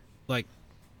 Yep. Like,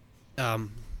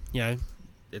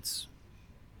 it's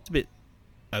a bit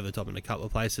over the top in a couple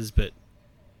of places, but,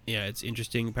 it's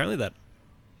interesting. Apparently that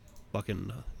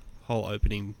fucking whole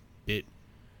opening bit,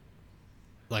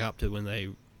 like up to when they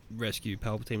rescue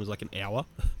Palpatine, was like an hour.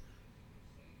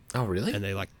 Oh, really? And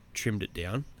they like trimmed it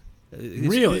down.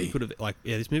 Really? Could have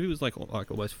this movie was like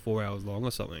almost 4 hours long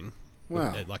or something.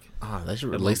 Wow. They should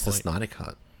release the Snyder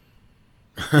Cut.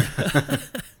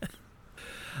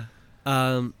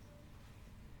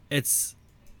 It's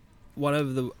one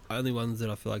of the only ones that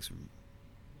I feel like,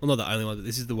 well, not the only one, but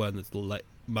this is the one that's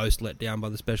most let down by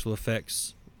the special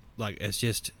effects. Like, it's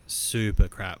just super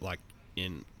crap. Like,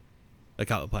 in a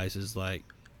couple of places, like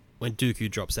when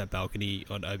Dooku drops that balcony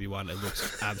on Obi-Wan, it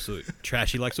looks absolute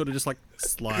trashy. Like, sort of just like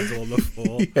slides on the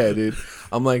floor. Yeah, dude.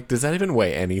 I'm like, does that even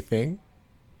weigh anything?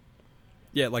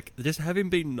 Yeah, like, just have him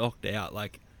be knocked out.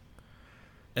 Like,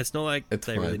 it's not like It's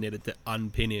they fine. really needed to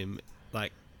unpin him.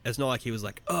 Like, it's not like he was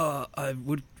like, oh, I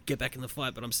would get back in the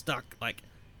fight, but I'm stuck. Like,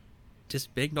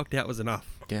 just being knocked out was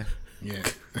enough. Yeah. Yeah.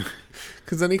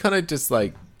 Because then he kind of just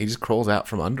like, he just crawls out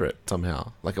from under it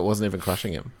somehow. Like it wasn't even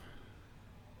crushing him.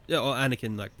 Yeah, or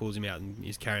Anakin like pulls him out and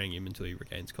he's carrying him until he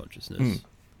regains consciousness.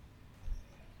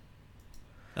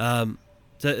 So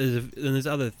there's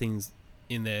other things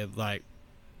in there, like,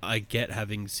 I get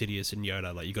having Sidious and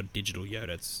Yoda. Like, you got digital Yoda.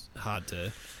 It's hard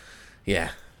to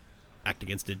act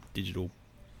against a digital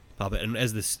puppet. And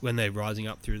when they're rising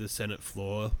up through the Senate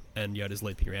floor and Yoda's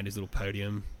leaping around his little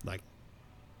podium, like,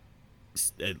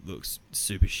 it looks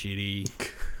super shitty.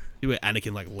 Where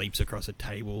Anakin like leaps across a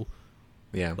table.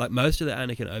 Yeah. Like, most of the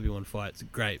Anakin Obi-Wan fights are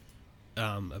great.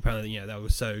 Apparently, they were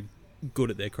so good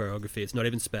at their choreography. It's not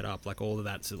even sped up. Like, all of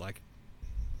that's at like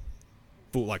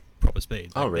full, like, proper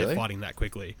speed. Like, Oh, really? They're fighting that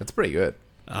quickly. That's pretty good.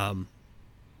 So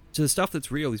the stuff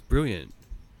that's real is brilliant.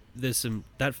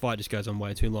 That fight just goes on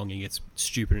way too long and gets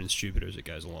stupider and stupider as it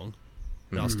goes along.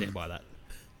 And I'll stand by that.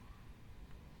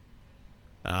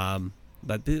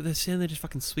 But they're saying they're just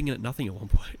fucking swinging at nothing at one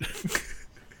point.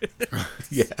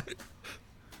 Yeah.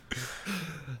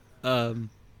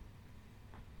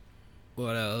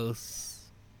 What else?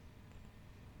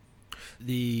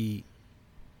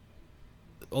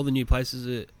 All the new places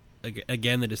are,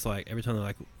 again, they're just like, every time they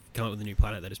like come up with a new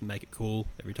planet, they just make it cool.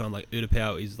 Every time, like,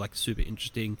 Utapau is like super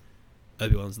interesting.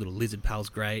 Obi-Wan's little lizard pal's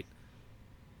great.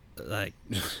 Like,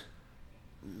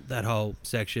 that whole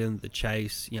section, the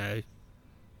chase, a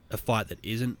fight that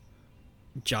isn't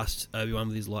just Obi-Wan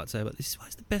with his lightsaber. This is why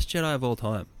he's the best Jedi of all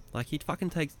time. Like, he fucking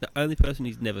takes, the only person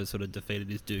he's never sort of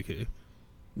defeated is Dooku.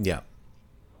 Yeah.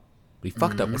 He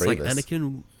fucked up It's Grievous. like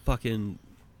Anakin fucking,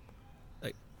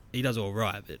 like, he does all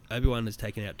right, but Obi-Wan has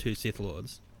taken out 2 Sith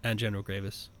Lords and General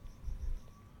Grievous.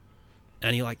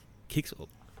 And he, like, kicks,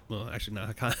 well, actually, no,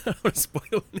 I can't I don't want to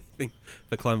spoil anything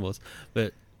for Clone Wars,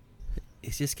 but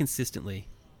he's just consistently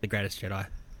the greatest Jedi.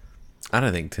 I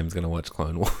don't think Tim's going to watch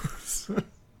Clone Wars.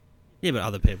 Yeah, but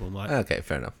other people might. Okay,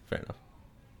 fair enough.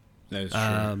 That is true.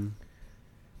 I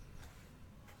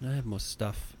have more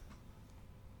stuff.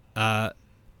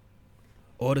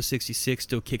 Order 66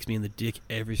 still kicks me in the dick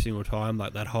every single time.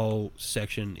 Like, that whole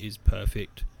section is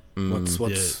perfect. What's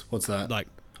that? Like,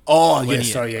 oh, when yeah,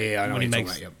 sorry, yeah, I know what you're talking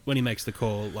about, yep. When he makes the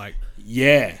call, like,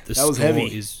 yeah, the that was score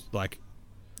heavy. is like,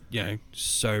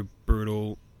 so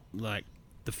brutal. Like,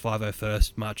 the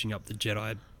 501st marching up the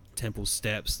Jedi Temple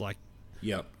steps, like,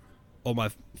 yep. All my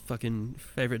fucking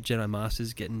favorite Jedi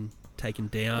Masters getting taken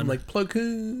down. I'm like, Plo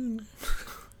Koon.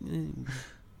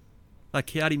 Like,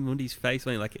 Ki-Adi-Mundi's face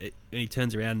when he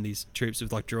turns around and these troops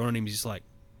have like drawn on him, he's just like,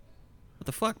 what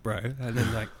the fuck, bro? And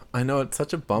then, like, I know, it's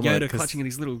such a bummer. Yoda clutching at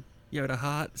his little Yoda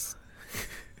hearts.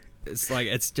 It's like,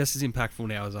 it's just as impactful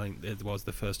now as I think it was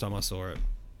the first time I saw it.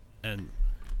 And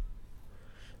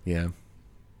yeah,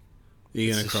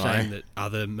 you're gonna it's cry. a shame that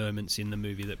other moments in the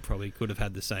movie that probably could have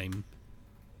had the same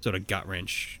sort of gut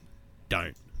wrench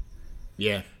don't.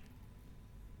 Yeah.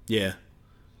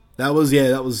 That was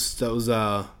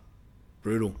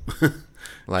brutal.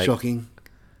 Like, shocking.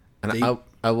 And deep.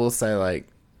 I will say, like,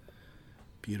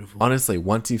 beautiful. Honestly,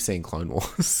 once you've seen Clone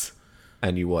Wars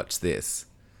and you watch this,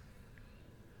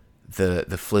 the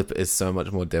flip is so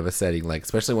much more devastating. Like,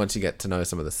 especially once you get to know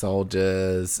some of the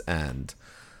soldiers and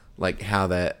like how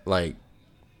they're like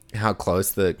how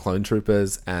close the clone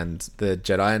troopers and the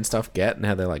Jedi and stuff get, and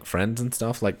how they're like friends and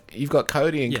stuff. Like, you've got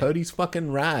Cody, and Cody's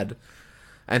fucking rad.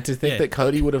 And to think that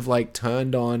Cody would have like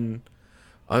turned on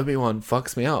Obi-Wan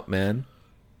fucks me up, man.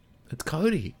 It's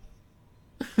Cody.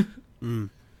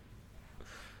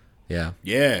 Yeah.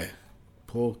 Yeah.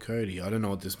 Poor Cody. I don't know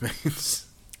what this means.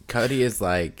 Cody is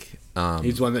like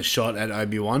he's the one that shot at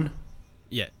Obi-Wan?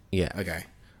 Yeah. Yeah. Okay.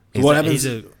 What happens?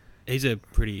 He's a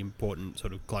pretty important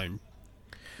sort of clone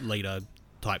leader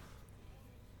type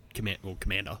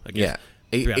commander, I guess. Yeah.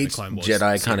 Each throughout the Clone Wars Jedi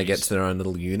kind of series. gets their own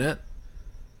little unit.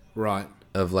 Right.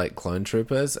 of like clone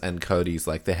troopers, and Cody's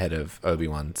like the head of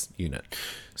Obi-Wan's unit.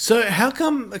 So how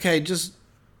come? Okay, just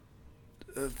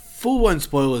full-blown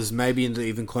spoilers, maybe into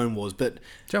even Clone Wars. But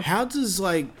how does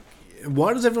like?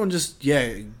 Why does everyone just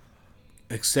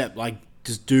accept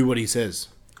just do what he says?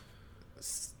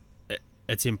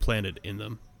 It's implanted in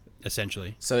them,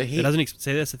 essentially. So it doesn't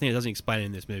say that's the thing. It doesn't explain it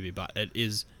in this movie, but it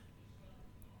is.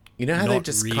 You know how they not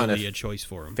just really kind of a choice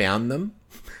for him. found them?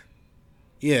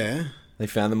 Yeah. They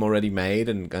found them already made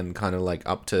and kind of like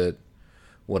up to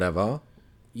whatever.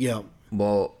 Yeah.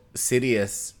 Well,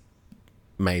 Sidious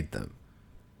made them.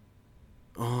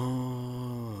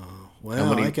 Oh, well, And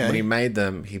when okay. when he made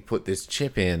them, he put this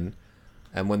chip in,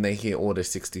 and when they hear Order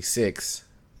 66,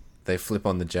 they flip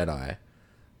on the Jedi.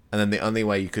 And then the only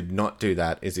way you could not do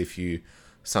that is if you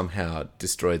somehow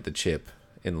destroyed the chip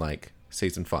in like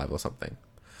season 5 or something.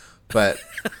 But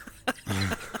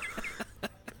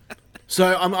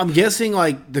So I'm guessing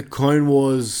like the Clone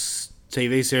Wars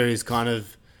TV series kind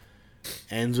of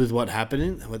ends with what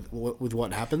happened with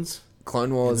what happens.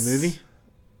 Clone Wars in the movie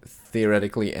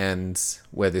theoretically ends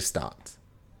where this starts.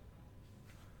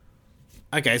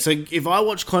 Okay, so if I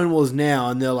watch Clone Wars now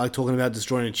and they're like talking about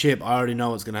destroying a chip, I already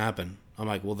know what's going to happen. I'm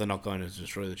like, well, they're not going to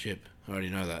destroy the chip. I already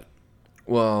know that.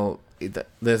 Well,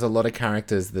 there's a lot of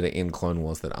characters that are in Clone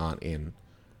Wars that aren't in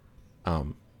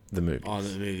the movies. Oh,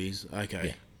 the movies. Okay.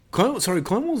 Yeah.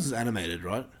 Clone Wars is animated,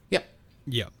 right? Yep.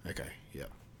 Yep. Okay. Yep.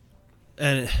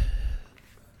 And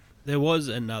there was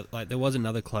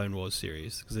another Clone Wars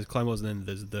series, because there's Clone Wars and then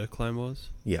there's the Clone Wars.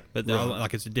 Yeah. But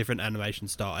like it's a different animation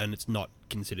style and it's not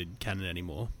considered canon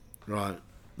anymore. Right.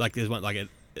 Like there's one like it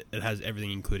has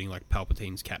everything including like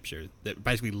Palpatine's capture that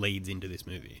basically leads into this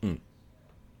movie.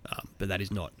 But that is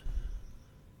not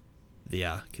the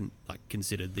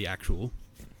considered the actual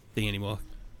thing anymore.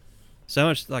 So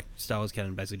much like Star Wars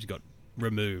canon basically just got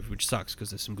removed, which sucks because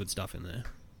there's some good stuff in there.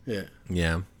 Yeah.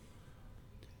 Yeah.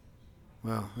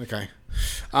 Wow. Okay.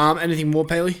 Anything more,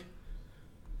 Paley?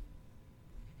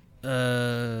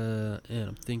 And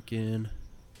I'm thinking.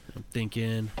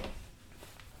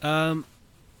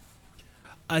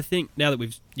 I think now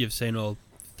that you've seen all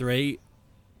three,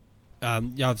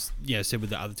 I've said with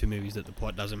the other two movies that the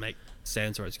plot doesn't make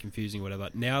sense or it's confusing or whatever.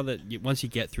 Now that once you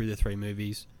get through the three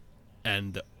movies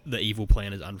and the evil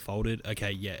plan is unfolded,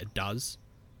 okay, yeah, it does.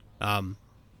 It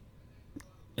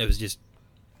was just,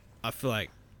 I feel like,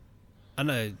 I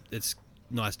know it's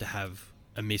nice to have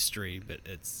a mystery, but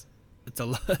it's a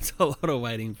lot of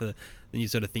waiting for. Then you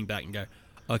sort of think back and go,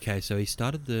 okay, so he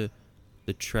started the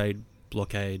trade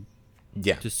blockade,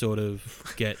 to sort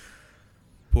of get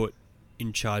put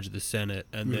in charge of the Senate,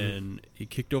 and then he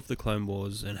kicked off the Clone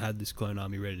Wars and had this clone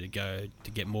army ready to go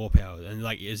to get more power. And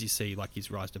like as you see, like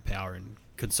his rise to power and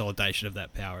consolidation of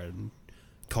that power, and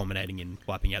culminating in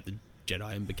wiping out the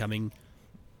Jedi and becoming.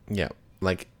 Yeah.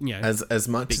 Like, you know, as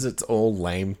much as it's all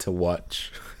lame to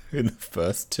watch in the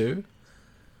first two,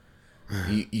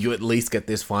 you at least get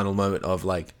this final moment of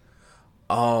like,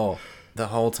 oh, the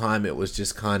whole time it was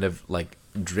just kind of like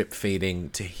drip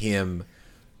feeding to him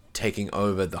taking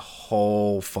over the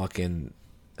whole fucking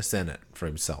Senate for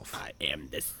himself. I am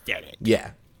the Senate.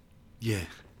 Yeah. Yeah.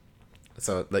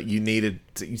 So like you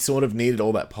sort of needed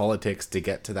all that politics to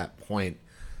get to that point.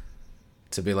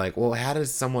 To be like, well, how does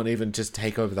someone even just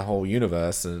take over the whole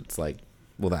universe? And it's like,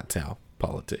 well, that's how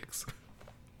politics.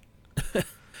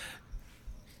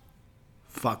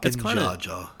 Fucking It's kind Jar of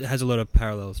Jar. it has a lot of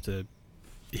parallels to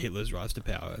Hitler's rise to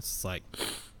power. It's like,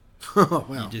 Oh,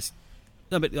 wow.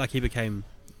 but like he became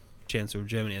Chancellor of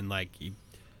Germany, and like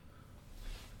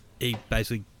he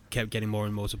basically kept getting more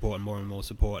and more support,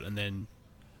 and then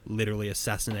literally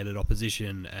assassinated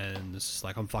opposition, and it's just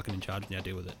like, I'm fucking in charge now.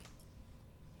 Deal with it.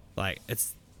 Like,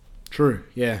 it's True,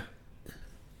 yeah.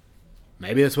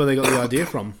 Maybe that's where they got the idea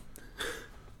from.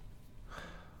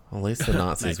 At least the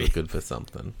Nazis were good for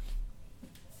something.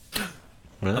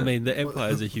 I mean, the Empire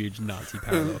is a huge Nazi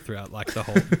parallel throughout, like, the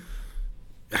whole...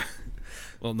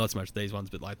 Well, not so much these ones,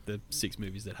 but, like, the 6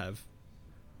 movies that have...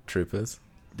 Troopers.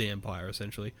 The Empire,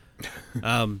 essentially.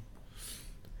 And,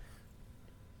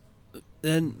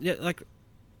 yeah, like,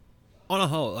 on a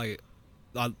whole, like...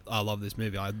 I love this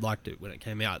movie. I liked it when it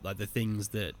came out. Like the things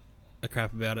that are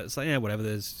crap about it, it's like, yeah, whatever.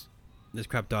 There's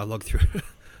crap dialogue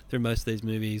through most of these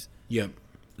movies. Yep.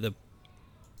 The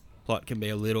plot can be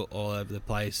a little all over the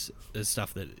place. There's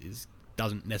stuff that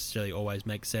doesn't necessarily always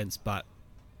make sense, but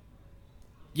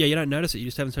yeah, you don't notice it. You're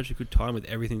just having such a good time with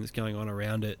everything that's going on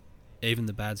around it. Even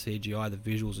the bad CGI, the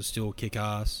visuals are still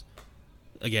kick-ass.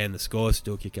 Again, the score is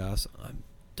still kick-ass. I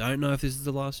don't know if this is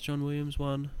the last John Williams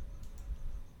one.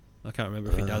 I can't remember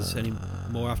if he does any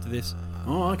more after this.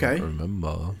 Oh, okay. I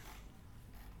remember.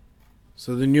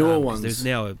 So the newer 'cause ones. There's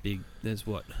now there's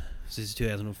what? This is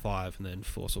 2005, and then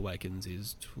Force Awakens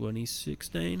is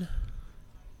 2016.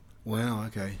 Wow,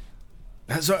 okay.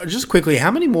 So just quickly, how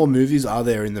many more movies are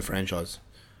there in the franchise?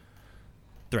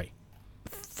 3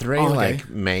 okay. like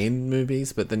main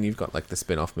movies, but then you've got like the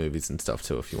spin-off movies and stuff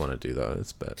too if you want to do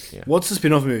those. But yeah, What's the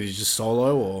spin-off movies? Just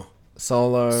Solo or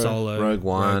Solo, Rogue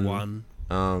One.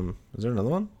 Rogue Is there another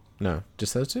one? No,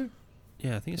 just those two.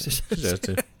 Yeah, I think it's just Just those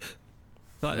two.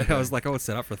 I was like, I was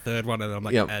set up for a third one, and I'm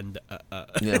like, Yep.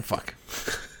 Yeah, fuck.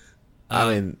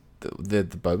 I mean, the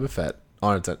Boba Fett.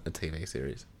 Oh, it's a TV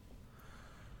series.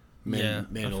 I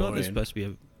feel like there's supposed to be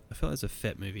I feel like there's a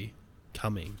Fett movie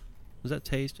coming. Was that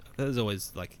teased? I feel like there's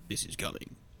always like, this is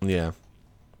coming. Yeah.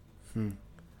 Oh,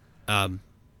 and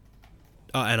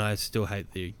I still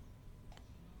hate the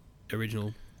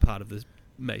original part of the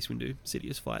Mace Windu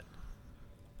Sidious fight.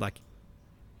 Like,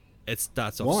 it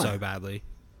starts off so badly.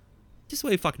 Just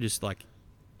where he fucking just like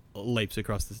leaps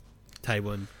across the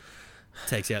table and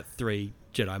takes out 3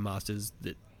 Jedi Masters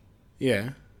that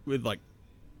with like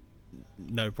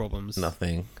no problems.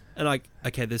 Nothing. And like,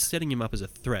 okay, they're setting him up as a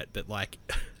threat, but like,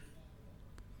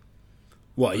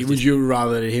 what? Would you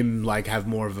rather him like have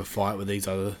more of a fight with these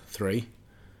other 3?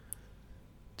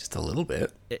 Just a little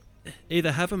bit.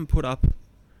 Either have him put up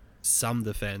some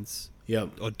defense,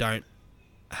 or don't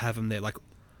have him there. Like,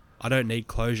 I don't need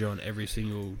closure on every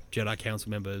single Jedi Council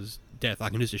member's death. I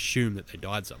can just assume that they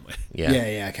died somewhere.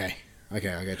 Yeah, okay, I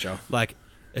get you. Like,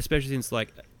 especially since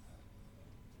like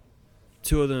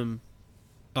 2 of them.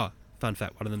 Oh, fun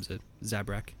fact: one of them's a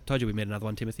Zabrak. Told you we met another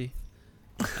one, Timothy.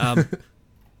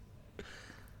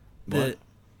 What?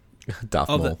 Darth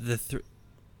Maul.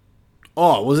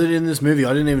 Oh, was it in this movie?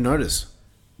 I didn't even notice.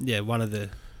 Yeah, one of the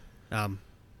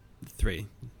 3.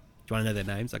 Do you want to know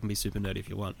their names? I can be super nerdy if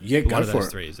you want. Yeah, but go one of for those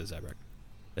it. 3 is a Zabrak.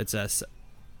 It's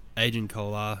Agent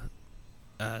Kolar,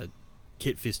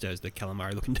 Kit Fisto's the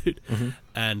calamari looking dude,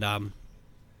 and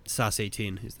Sasi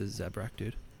Tin is the Zabrak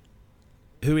dude.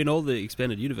 Who in all the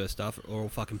expanded universe stuff are all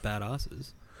fucking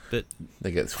badasses. But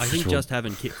they get I think just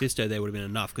having Kit Fisto there would have been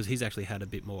enough, because he's actually had a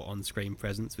bit more on-screen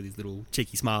presence with his little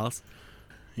cheeky smiles.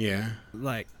 Yeah.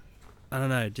 Like, I don't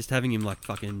know, just having him like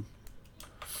fucking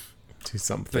do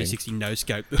something 360 no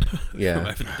scope Yeah. from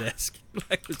over the desk.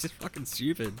 Like, it was just fucking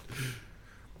stupid.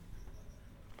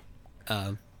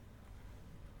 But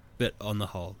on the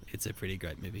whole, it's a pretty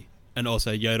great movie. And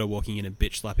also Yoda walking in and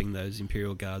bitch slapping those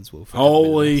Imperial guards will.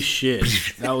 Holy shit,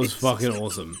 that was fucking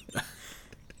awesome.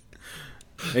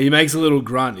 He makes a little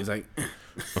grunt. He's like,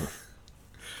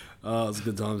 "Oh, it was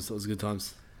good times. It was good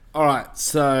times." All right,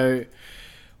 so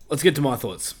let's get to my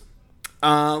thoughts.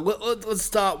 Let's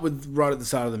start with right at the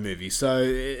start of the movie. So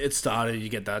it started. You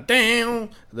get that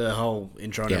down, the whole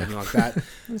intro and everything like that,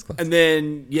 and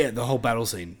then the whole battle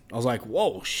scene. I was like,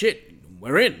 "Whoa, shit,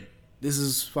 we're in. This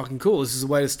is fucking cool. This is the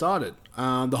way to start it."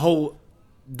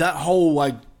 That whole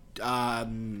like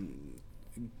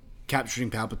capturing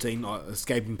Palpatine, or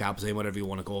escaping Palpatine, whatever you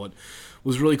want to call it,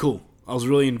 was really cool. I was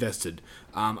really invested.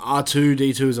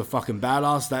 R2-D2 is a fucking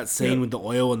badass. That scene with the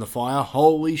oil and the fire,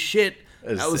 holy shit,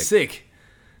 that was sick.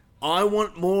 I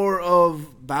want more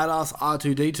of badass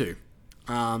R2-D2.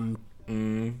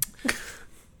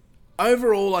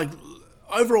 Overall,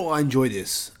 I enjoy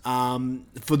this.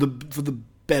 For the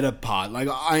better part, like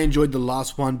I enjoyed the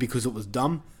last one because it was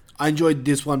dumb. I enjoyed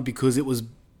this one because it was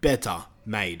better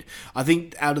made. I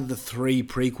think out of the 3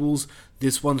 prequels,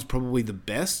 this one's probably the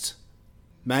best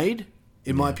made,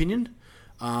 in my opinion.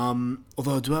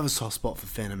 Although I do have a soft spot for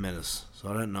Phantom Menace, so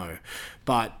I don't know.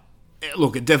 But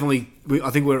look, it definitely.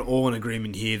 I think we're all in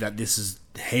agreement here that this is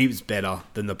heaps better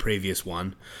than the previous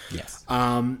one. Yes.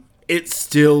 It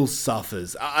still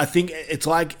suffers. I think it's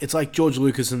like George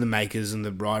Lucas and the makers and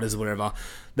the writers or whatever.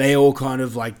 They all kind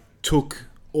of like took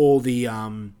all the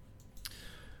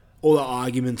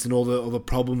arguments and all the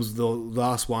problems of the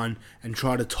last one and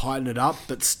tried to tighten it up,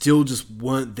 but still just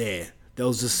weren't there. There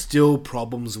was just still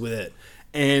problems with it.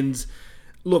 And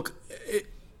look,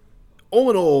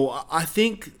 all in all, I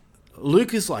think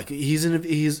Lucas, like,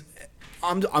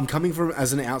 I'm coming from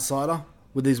as an outsider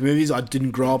with these movies. I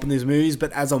didn't grow up in these movies,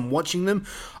 but as I'm watching them,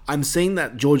 I'm seeing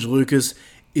that George Lucas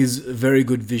is a very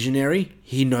good visionary.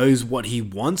 He knows what he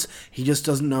wants. He just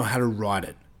doesn't know how to write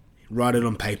it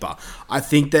on paper. I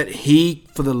think that he,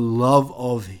 for the love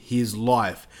of his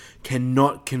life,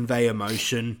 cannot convey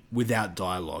emotion without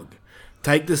dialogue.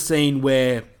 Take the scene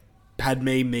where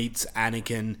Padme meets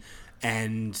Anakin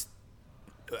and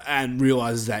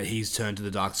realizes that he's turned to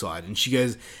the dark side, and she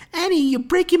goes, "Annie, you're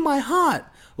breaking my heart."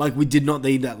 Like, we did not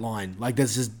need that line. Like,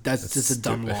 that's just a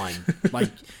dumb line. Like,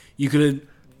 you could have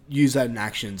used that in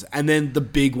actions. And then the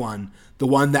big one, the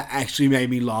one that actually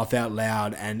made me laugh out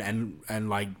loud and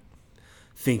like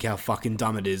think how fucking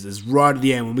dumb it is right at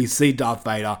the end when we see Darth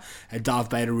Vader and Darth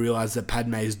Vader realizes that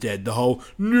Padme is dead. The whole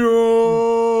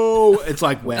no, it's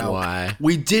like, wow, why?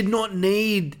 We did not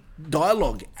need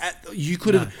dialogue. You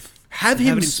could have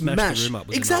him smash the room up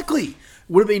was exactly enough.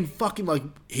 Would have been fucking like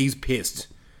he's pissed.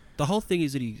 The whole thing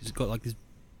is that he's got like this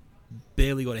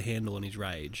barely got a handle on his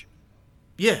rage.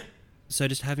 Yeah. So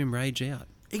just have him rage out.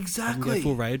 Exactly. Have him go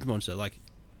full rage monster. Like,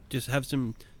 just have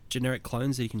some generic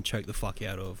clones that he can choke the fuck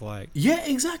out of. Like, yeah,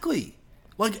 exactly.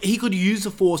 Like he could use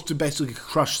the Force to basically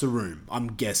crush the room. I'm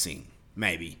guessing,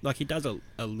 maybe. Like he does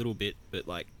a little bit, but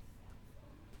like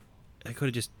they could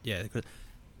have just they could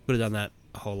have done that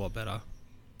a whole lot better.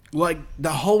 Like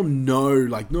the whole no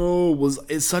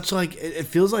it's such like it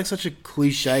feels like such a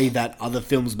cliche that other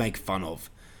films make fun of,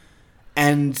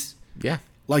 and yeah.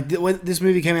 Like when this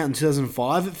movie came out in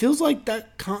 2005, it feels like they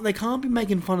can't be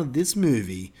making fun of this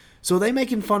movie. So are they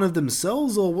making fun of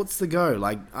themselves or what's the go?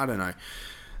 Like I don't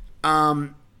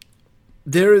know.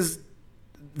 There is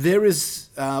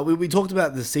we talked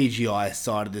about the CGI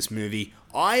side of this movie.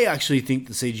 I actually think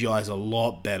the CGI is a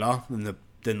lot better than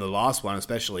the last one,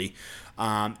 especially.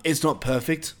 It's not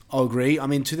perfect, I'll agree. I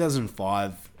mean,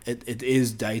 2005, it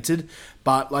is dated,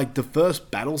 but like the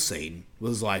first battle scene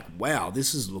was like, wow,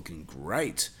 this is looking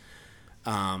great.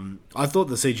 I thought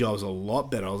the CGI was a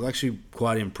lot better. I was actually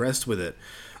quite impressed with it.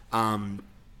 But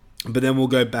then we'll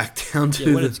go back down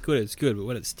to when it's good, but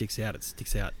when it sticks out, it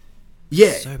sticks out.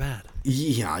 Yeah, so bad.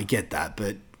 Yeah, I get that,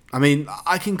 but I mean,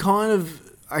 I can kind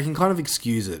of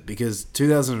excuse it because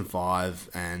 2005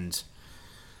 and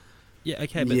yeah,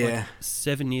 okay, but like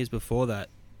 7 years before that,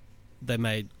 they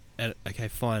made okay,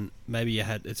 fine. Maybe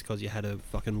it's because you had a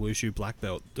fucking wushu black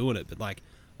belt doing it, but like,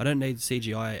 I don't need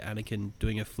CGI Anakin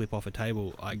doing a flip off a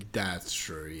table. Like that's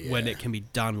true. Yeah. When it can be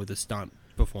done with a stunt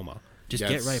performer, just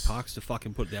get Ray Parks to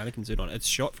fucking put the Anakin suit on. It's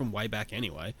shot from way back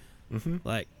anyway. Mm-hmm.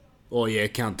 Like, oh yeah,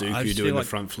 Count Dooku doing the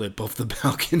front flip off the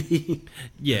balcony.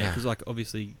 Yeah, because like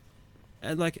obviously,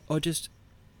 and like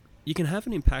you can have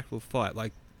an impactful fight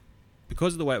like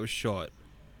because of the way it was shot.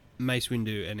 Mace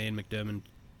Windu and Ian McDiarmid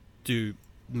do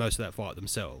most of that fight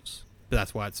themselves, but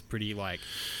that's why it's pretty like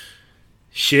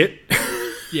shit.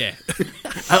 Yeah,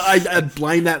 I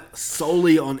blame that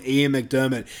solely on Ian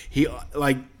McDiarmid. He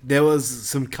there was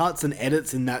some cuts and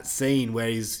edits in that scene where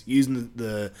he's using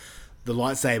the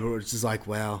lightsaber. It's just like,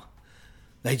 wow,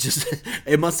 they just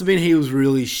it must have been he was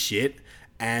really shit,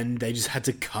 and they just had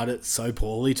to cut it so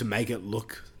poorly to make it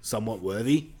look somewhat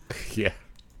worthy. Yeah.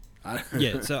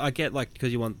 Yeah, so I get like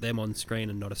because you want them on screen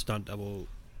and not a stunt double,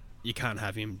 you can't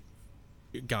have him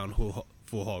going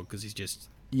full hog because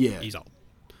he's old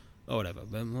or whatever.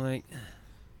 But I'm like,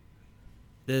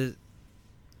 there's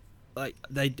like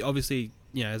they obviously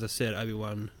as I said,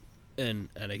 Obi-Wan and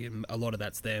again a lot of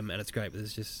that's them and it's great, but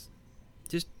there's just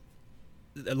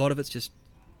a lot of it's just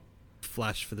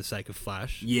flash for the sake of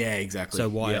flash. Yeah, exactly. So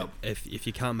why if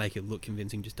you can't make it look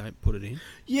convincing, just don't put it in.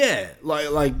 Yeah,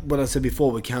 like what I said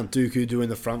before with Count Dooku doing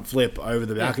the front flip over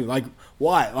the balcony. Like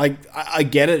why? Like I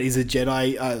get it. He's a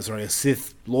Jedi, a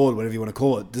Sith Lord, whatever you want to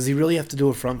call it. Does he really have to do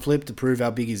a front flip to prove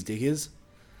how big his dick is?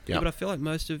 Yeah, but I feel like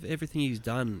most of everything he's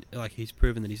done, like he's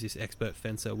proven that he's this expert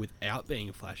fencer without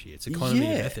being flashy. It's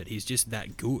economy of effort. He's just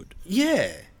that good.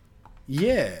 Yeah.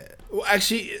 Well,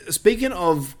 actually, speaking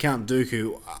of Count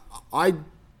Dooku, I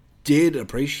did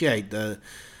appreciate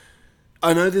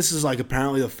I know this is like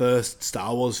apparently the first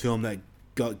Star Wars film that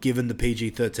got given the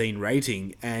PG-13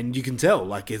 rating, and you can tell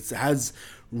like it has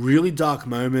really dark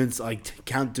moments, like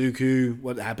Count Dooku,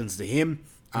 what happens to him,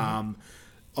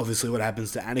 obviously what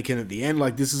happens to Anakin at the end.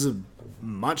 Like this is a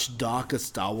much darker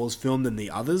Star Wars film than the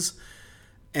others.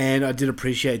 And I did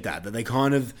appreciate that they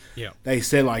kind of they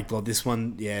said like, well, this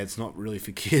one, it's not really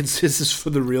for kids. This is for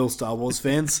the real Star Wars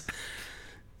fans.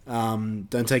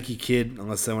 Don't take your kid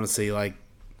unless they want to see like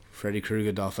Freddy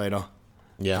Krueger, Darth Vader.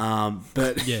 Yeah.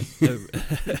 But yeah,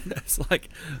 it's like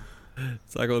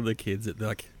all the kids at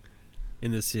like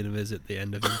in the cinemas at the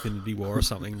end of Infinity War or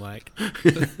something like.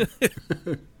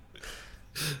 That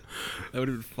would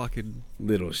have been fucking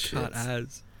little shit. Cut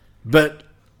as. But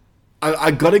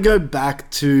I got to go back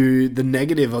to the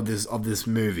negative of this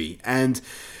movie, and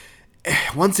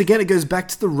once again, it goes back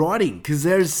to the writing because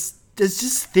there's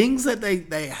just things that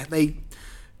they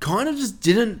kind of just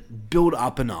didn't build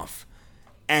up enough,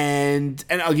 and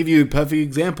I'll give you a perfect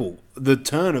example: the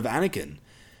turn of Anakin.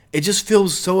 It just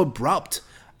feels so abrupt,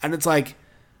 and it's like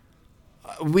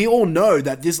we all know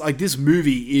that this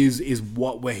movie is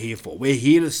what we're here for. We're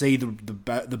here to see the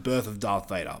birth of Darth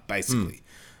Vader, basically.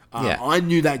 Yeah. I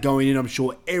knew that going in. I'm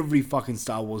sure every fucking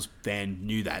Star Wars fan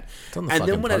knew that. It's on the And then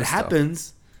fucking when it poster.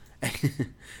 happens,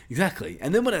 exactly.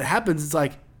 And then when it happens, it's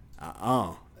like,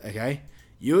 oh, okay.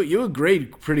 You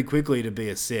agreed pretty quickly to be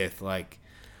a Sith, like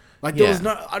there was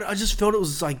no. I just felt it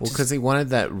was like. Well, because he wanted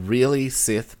that really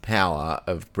Sith power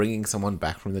of bringing someone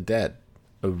back from the dead,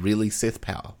 a really Sith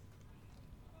power.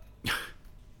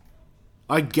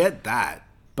 I get that,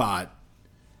 but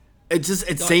it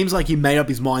seems like he made up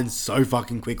his mind so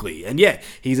fucking quickly. And yeah,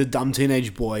 he's a dumb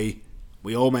teenage boy.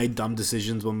 We all made dumb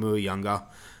decisions when we were younger,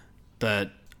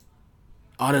 but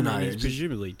I don't know. He's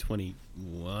presumably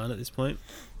 21 at this point.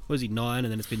 Was he 9,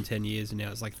 and then it's been 10 years, and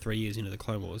now it's like 3 years into the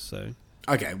Clone Wars. So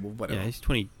okay, well, whatever. Yeah, he's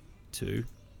 22.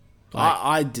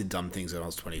 I did dumb things when I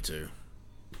was 22.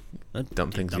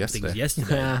 Dumb things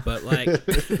yesterday. But like,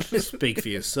 speak for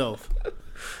yourself.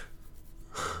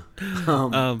 It's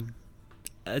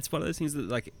one of those things that,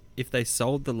 like, if they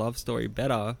sold the love story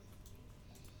better,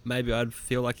 maybe I'd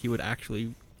feel like he would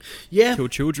actually kill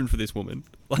children for this woman.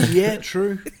 Yeah,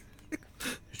 true.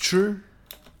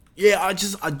 Yeah,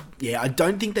 I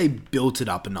don't think they built it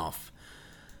up enough.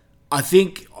 I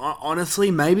think,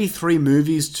 honestly, maybe 3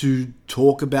 movies to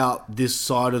talk about this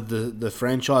side of the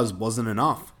franchise wasn't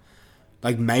enough.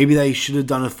 Like, maybe they should have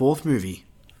done a 4th movie.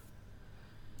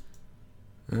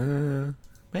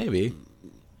 Maybe.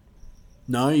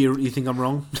 No, you think I'm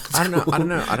wrong? I don't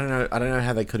know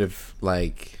how they could have,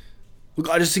 like... Look,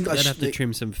 I just think they'd have to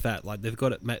trim some fat. Like, they've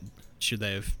got it. Should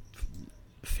they have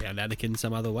found Anakin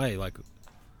some other way? Like,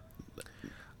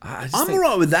 I'm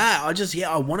alright with that.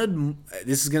 I wanted...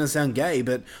 This is going to sound gay,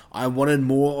 but I wanted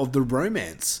more of the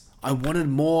romance. I wanted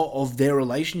more of their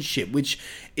relationship, which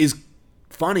is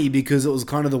funny because it was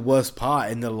kind of the worst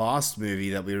part in the last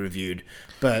movie that we reviewed.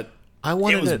 But I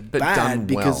wanted it, but done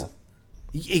because, well.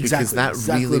 Exactly. Because that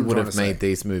exactly really what would I'm have trying to made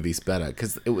these movies better.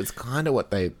 Because it was kind of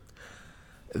what they...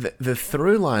 The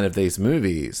through line of these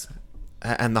movies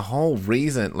and the whole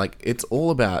reason, like, it's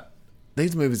all about...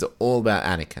 These movies are all about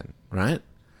Anakin, right?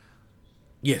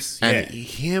 Yes, and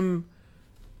him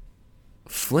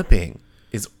flipping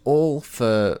is all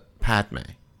for Padme.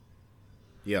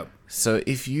 Yep. So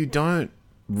if you don't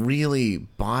really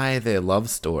buy their love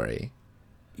story,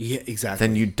 yeah, exactly,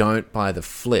 then you don't buy the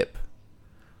flip,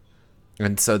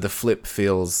 and so the flip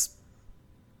feels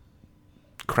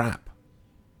crap.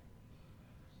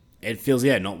 It feels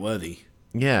not worthy.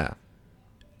 Yeah,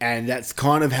 and that's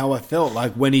kind of how I felt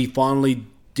like when he finally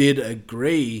did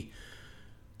agree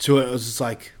to it. It was just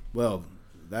like, well,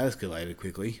 that escalated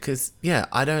quickly. Because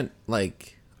I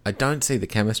don't see the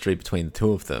chemistry between the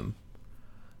two of them.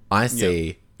 I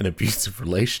see an abusive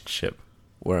relationship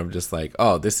where I'm just like,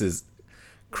 oh, this is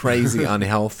crazy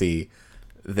unhealthy.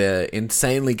 They're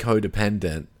insanely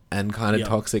codependent and kind of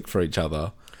toxic for each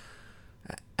other.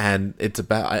 And it's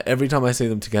about, every time I see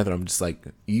them together, I'm just like,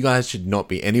 you guys should not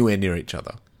be anywhere near each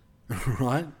other.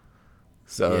 Right?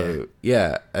 So,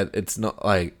 it's not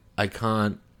like, I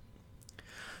can't.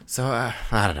 So, I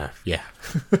don't know. Yeah.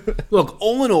 Look,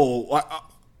 all in all,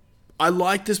 I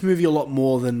like this movie a lot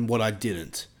more than what I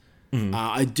didn't. Mm-hmm.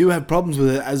 I do have problems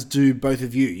with it, as do both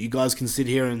of you. You guys can sit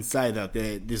here and say that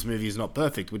this movie is not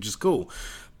perfect, which is cool.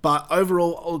 But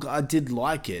overall, look, I did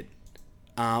like it.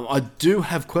 I do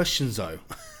have questions, though.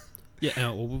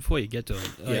 Well, before you get to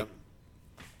it,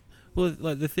 well,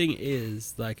 like, the thing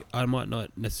is, like, I might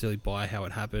not necessarily buy how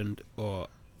it happened or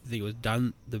think it was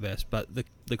done the best, but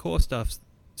the core stuff's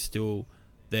still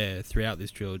there throughout this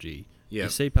trilogy. You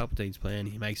see Palpatine's plan,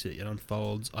 he makes it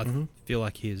unfolds. I feel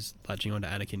like his latching onto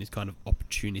Anakin is kind of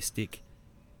opportunistic.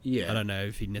 I don't know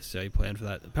if he necessarily planned for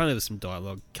that. Apparently there's some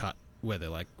dialogue cut where they're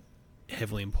like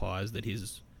heavily implies that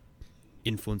his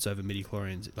influence over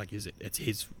midi-chlorians, like, he's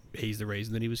the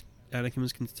reason that Anakin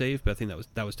was conceived, but I think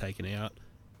that was taken out.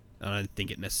 I don't think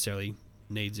it necessarily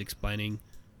needs explaining.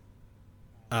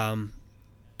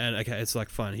 And okay, it's like,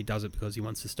 fine, he does it because he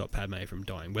wants to stop Padme from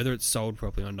dying. Whether it's sold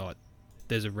properly or not,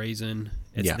 there's a reason.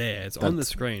 It's there. It's on the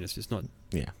screen. It's just not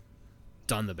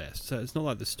done the best. So it's not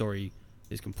like the story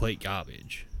is complete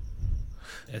garbage.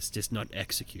 It's just not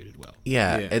executed well.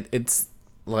 It's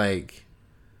like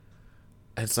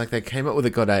they came up with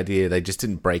a good idea. They just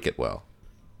didn't break it well.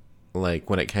 Like,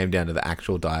 when it came down to the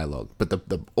actual dialogue. But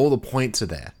all the points are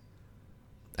there.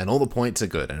 And all the points are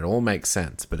good. And it all makes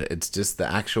sense. But it's just the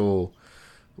actual...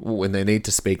 When they need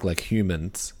to speak like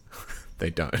humans,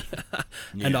 they don't.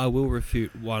 And I will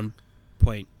refute one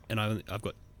point, and I've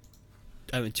got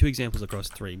 2 examples across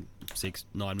 3, 6,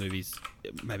 9 movies.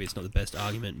 Maybe it's not the best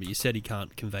argument, but you said he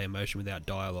can't convey emotion without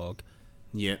dialogue.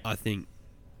 Yeah. I think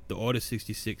the Order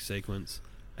 66 sequence,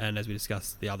 and as we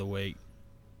discussed the other week,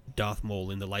 Darth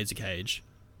Maul in the laser cage,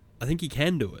 I think he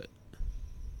can do it.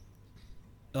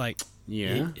 Like,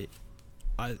 yeah,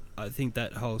 I think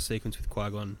that whole sequence with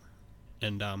Qui-Gon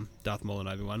and Darth Maul and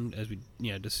Obi-Wan, as we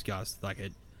discussed, like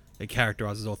it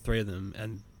characterizes all three of them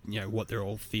and what they're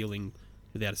all feeling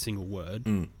without a single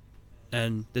word.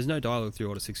 And there's no dialogue through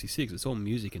Order 66. It's all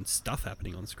music and stuff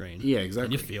happening on screen. Yeah, exactly.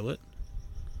 And you feel it.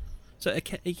 So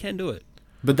he can do it.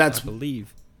 But that's... I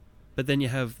believe. But then you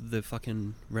have the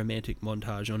fucking romantic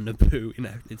montage on Naboo in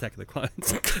Attack of the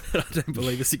Clones. I don't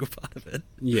believe a single part of it.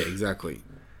 Yeah, exactly.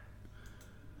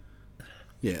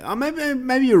 Yeah,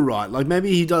 maybe you're right. Like,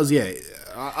 maybe he does, yeah.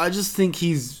 I just think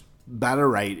his batter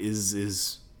rate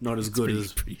is not as good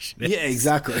as... Yeah,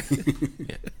 exactly.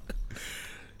 Yeah.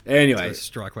 Anyway. It's a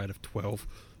strike rate of 12.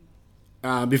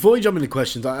 Before we jump into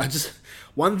questions, I just...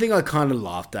 One thing I kind of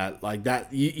laughed at, like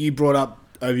that, you brought up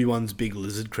Obi-Wan's big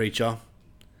lizard creature.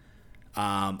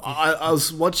 I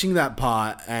was watching that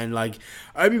part, and like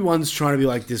Obi-Wan's trying to be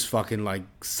like this fucking like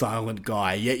silent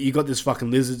guy, yet you got this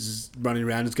fucking lizard just running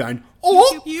around just going,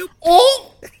 oh,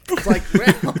 oh! It's like,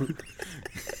 wow.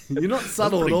 You're not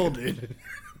subtle at all, dude.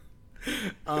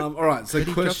 Alright, so but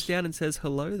he drops down and says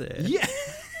hello there. Yeah.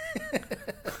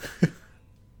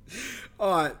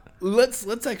 Alright, let's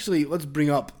bring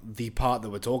up the part that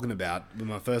we're talking about with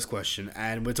my first question,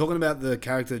 and we're talking about the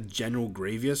character General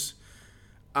Grievous.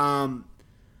 Am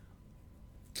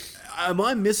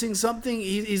I missing something?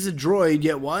 He's a droid,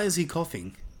 yet why is he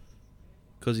coughing?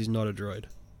 Because he's not a droid.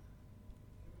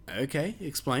 Okay,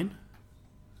 explain.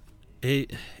 I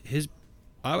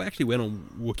actually went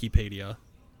on Wikipedia,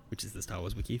 which is the Star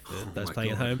Wars wiki for those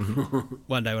playing at home.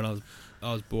 One day when I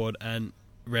was bored and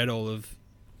read all of,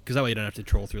 because that way you don't have to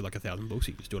trawl through like 1,000 books.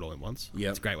 You can just do it all in once.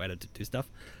 Yeah, it's a great way to do stuff.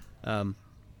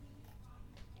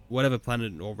 Whatever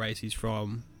planet or race he's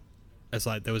from. It's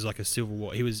like there was like a civil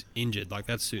war. He was injured. Like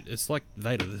that suit. It's like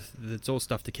Vader. It's all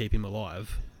stuff to keep him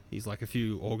alive. He's like a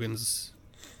few organs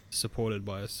supported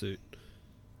by a suit.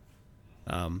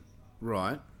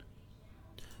 Right.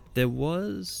 There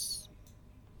was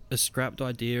a scrapped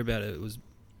idea about it. It was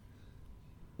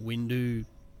Windu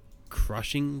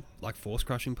crushing, like force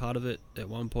crushing part of it at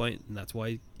one point, and that's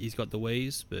why he's got the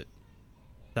wheeze. But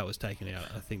that was taken out.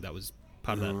 I think that was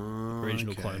part of that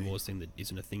original Clone Wars thing that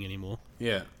isn't a thing anymore.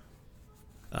 Yeah.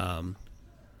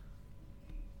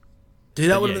 Dude,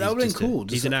 that would have been cool.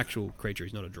 He's an actual creature.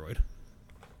 He's not a droid.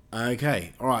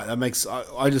 Okay, all right. That makes.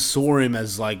 I just saw him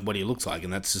as like what he looks like,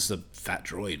 and that's just a fat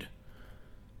droid.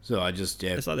 So I just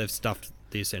It's like they've stuffed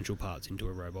the essential parts into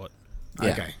a robot.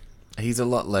 Yeah. Okay. He's a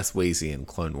lot less wheezy in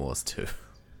Clone Wars too.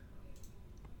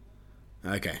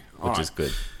 Okay, which is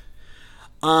good.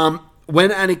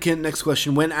 When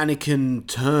Anakin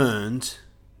turned,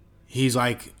 he's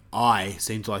like. Eye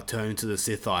seemed to like turn into the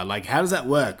Sith eye. Like, how does that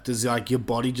work? Does like your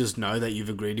body just know that you've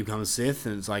agreed to become a Sith,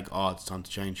 and it's like, oh, it's time to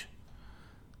change?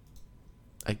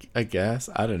 I guess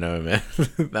I don't know, man.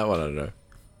 That one I don't know.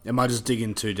 Am I just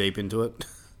digging too deep into it?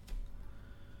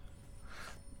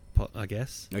 I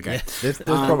guess. Okay, yeah. There's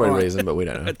probably a reason, but we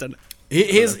don't know. I don't know.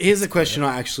 Here's a question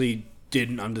I actually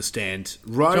didn't understand.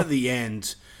 Right at the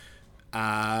end,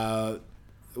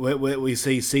 we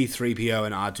see C-3PO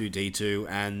and R2-D2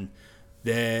 and.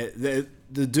 The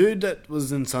dude that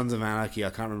was in Sons of Anarchy,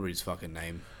 I can't remember his fucking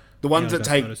name. The ones that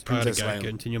take Princess Leia.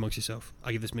 Continue amongst yourself.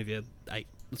 I give this movie a 8.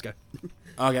 Let's go.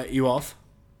 Okay, you off?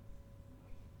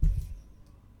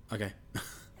 Okay.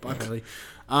 Bye, Bailey.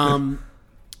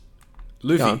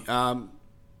 Luffy.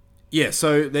 Yeah,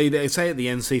 so they say at the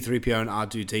end C-3PO and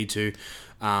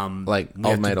R2-D2. Like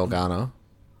Old Mate Organa.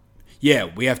 Yeah,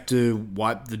 we have to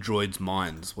wipe the droids'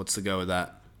 minds. What's the go with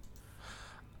that?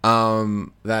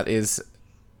 That is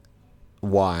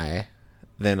why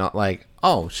they're not like,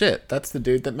 oh shit, that's the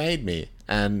dude that made me,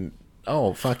 and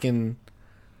oh fucking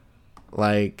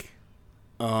like,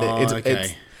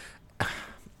 okay.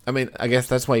 I mean, I guess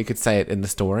that's why you could say it in the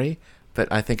story,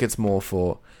 but I think it's more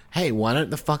for, hey, why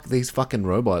don't these fucking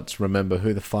robots remember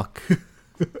who the fuck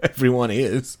everyone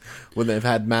is when they've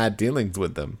had mad dealings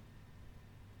with them?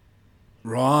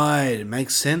 Right, it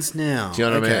makes sense now. Do you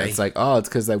know what I mean? It's like, oh, it's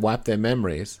because they wiped their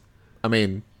memories. I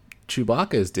mean,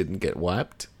 Chewbacca's didn't get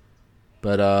wiped,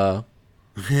 but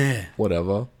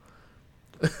whatever.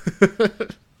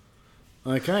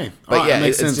 Okay, but yeah,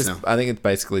 makes it's sense just. now. I think it's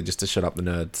basically just to shut up the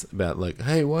nerds about like,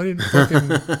 hey, why didn't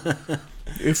fucking?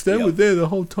 If they were there the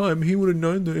whole time, he would have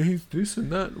known that he's this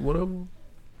and that, whatever.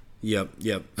 Yep.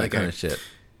 That kind of shit.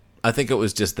 I think it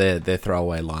was just their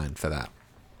throwaway line for that.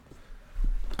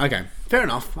 Okay, fair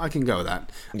enough. I can go with that.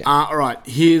 Yeah. All right,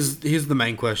 here's the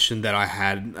main question that I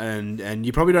had, and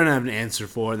you probably don't have an answer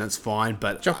for it, and that's fine.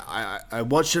 But sure. I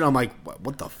watched it. I'm like,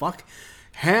 what the fuck?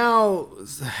 How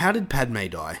did Padme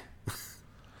die?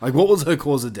 Like, what was her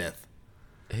cause of death?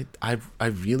 I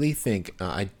really think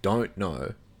I don't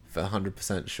know for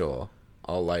 100% sure.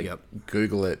 I'll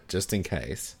Google it just in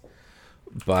case.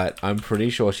 But I'm pretty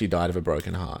sure she died of a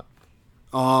broken heart.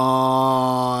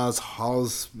 Oh, I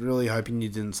was really hoping you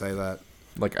didn't say that.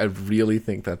 Like, I really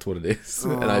think that's what it is,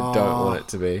 and I don't want it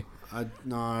to be.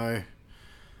 No.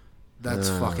 That's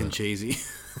fucking cheesy.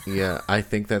 Yeah, I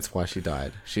think that's why she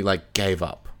died. She, like, gave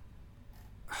up.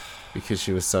 Because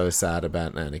she was so sad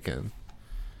about Anakin.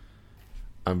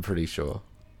 I'm pretty sure.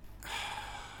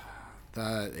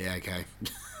 Yeah, okay.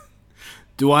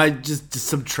 Do I just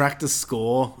subtract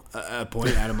a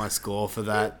point out of my score for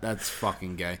that? That's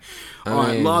fucking gay.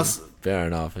 I mean, fair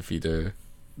enough if you do.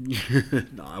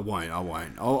 No, I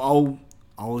won't.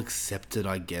 I'll accept it,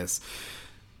 I guess.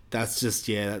 That's just,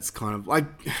 that's kind of like,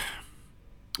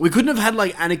 we couldn't have had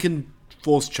like Anakin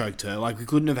force choked her. Like, we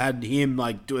couldn't have had him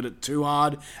like doing it too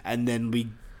hard, and then we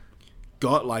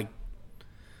got like,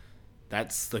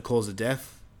 that's the cause of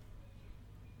death.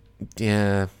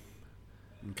 Yeah.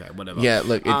 Okay, whatever. Yeah,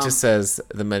 look, it just says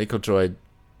the medical droid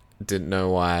didn't know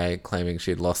why, claiming she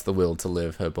had lost the will to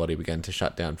live, her body began to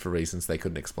shut down for reasons they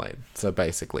couldn't explain. So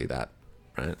basically that,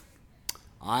 right?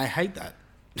 I hate that.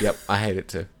 Yep, I hate it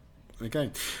too.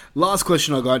 Okay. Last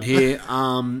question I got here,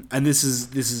 and this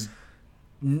is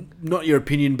not your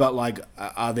opinion, but like,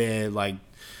 are there like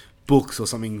books or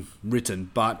something written?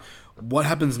 But what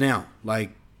happens now?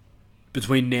 Like,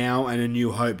 between now and A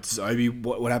New Hope,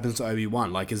 what happens to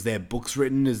Obi-Wan? Like, is there books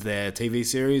written? Is there TV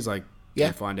series? Like, can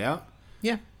you find out?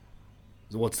 Yeah.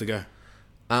 So what's the go?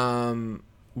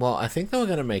 Well, I think they were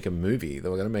going to make a movie. They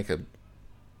were going to make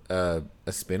a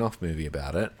spin-off movie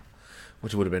about it,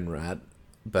 which would have been rad,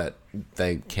 but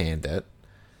they canned it.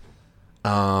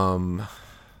 I'm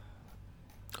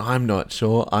not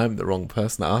sure. I'm the wrong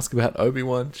person to ask about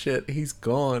Obi-Wan. Shit, he's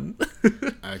gone.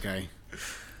 Okay.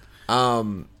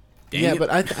 Yeah, but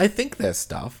I think there's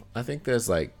stuff. I think there's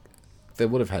like, there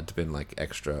would have had to been like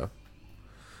extra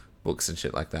books and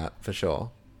shit like that for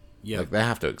sure. Yeah, like they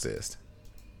have to exist.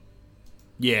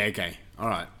 Yeah. Okay. All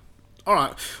right.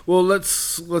 Well,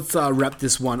 let's wrap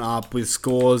this one up with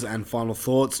scores and final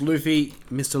thoughts. Luffy,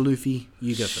 Mr. Luffy,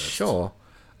 you go first. Sure.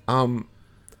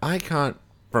 I can't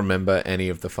remember any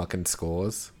of the fucking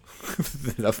scores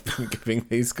that I've been giving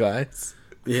these guys.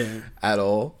 Yeah. At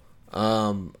all.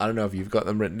 I don't know if you've got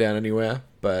them written down anywhere,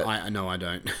 but I know I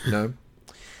don't. No.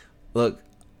 Look,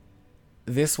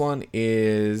 this one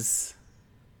is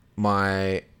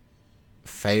my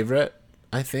favorite,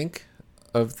 I think,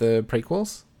 of the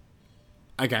prequels.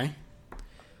 Okay.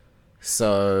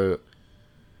 So,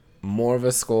 more of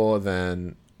a score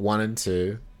than 1 and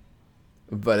 2,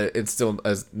 but it's still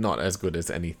not as good as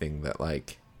anything that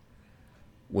like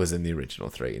was in the original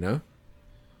 3, you know?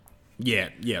 Yeah.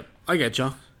 I get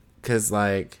you. Because,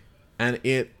 like, and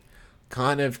it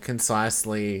kind of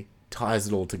concisely ties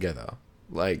it all together.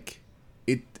 Like,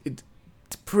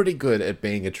 it's pretty good at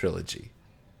being a trilogy.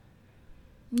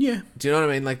 Yeah. Do you know what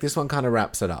I mean? Like, this one kind of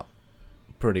wraps it up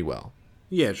pretty well.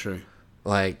 Yeah, true.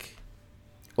 Like,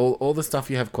 all the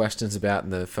stuff you have questions about in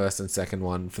the first and second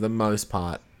one, for the most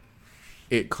part,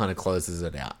 it kind of closes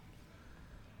it out.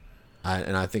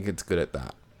 And I think it's good at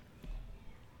that.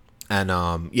 And,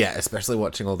 yeah, especially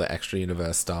watching all the extra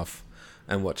universe stuff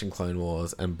and watching Clone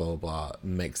Wars and blah, blah, blah,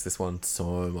 makes this one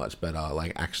so much better.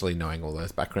 Like, actually knowing all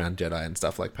those background Jedi and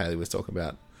stuff like Paley was talking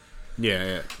about.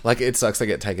 Yeah. Like, it sucks they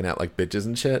get taken out like bitches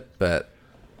and shit, but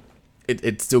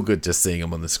it's still good just seeing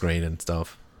them on the screen and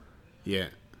stuff. Yeah.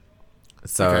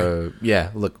 So, Okay.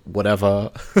 Yeah, look,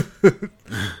 whatever.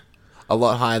 A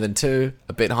lot higher than 2,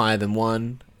 a bit higher than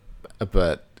 1,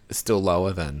 but still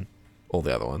lower than all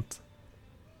the other ones.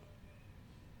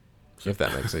 If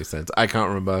that makes any sense. I can't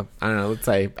remember. I don't know, let's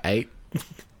say 8.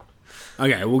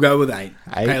 Okay, we'll go with 8.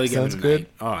 8 Paley gave sounds it an good. 8.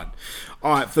 All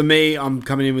right, for me, I'm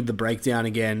coming in with the breakdown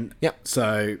again. Yep.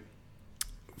 So,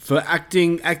 for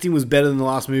acting was better than the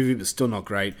last movie, but still not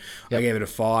great. Yep. I gave it a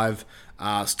 5.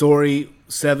 Story,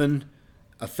 7.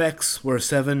 Effects were a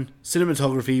 7.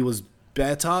 Cinematography was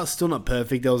better, still not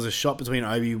perfect. There was a shot between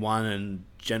Obi-Wan and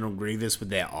General Grievous with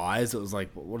their eyes. It was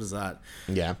like, what is that?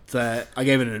 Yeah. So I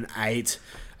gave it an 8.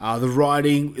 The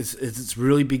writing it's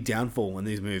really big downfall in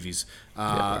these movies.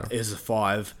 Is a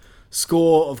 5.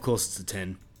 Score, of course, it's a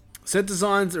 10. Set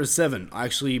designs are a 7. I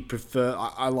actually prefer.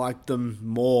 I like them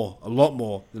a lot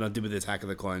more than I did with Attack of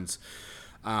the Clones.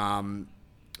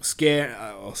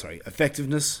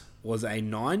 Effectiveness was a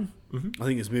 9. Mm-hmm. I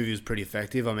think this movie was pretty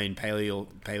effective. I mean,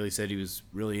 Paley said he was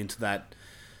really into that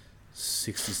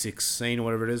 66 scene or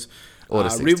whatever it is. Order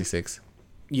 66.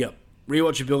 Yep.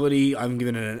 Rewatchability, I'm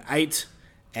giving it an 8.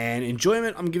 And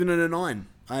enjoyment, I'm giving it a 9.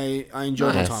 I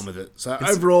enjoyed my time with it. So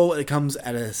overall, it comes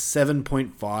at a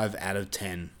 7.5 out of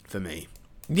 10 for me.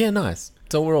 Yeah, nice.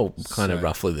 So we're all kind of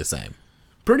roughly the same.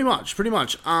 Pretty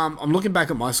much. I'm looking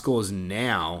back at my scores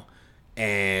now,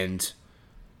 and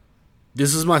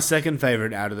this is my second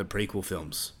favorite out of the prequel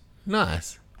films.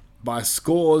 Nice. By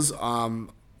scores, I'm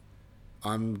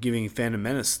giving Phantom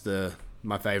Menace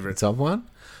my favorite. Top one?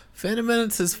 Phantom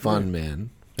Menace is fun,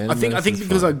 man. I think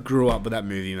because I grew up with that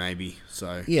movie, maybe.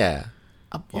 So yeah.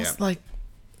 Like,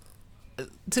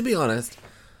 to be honest,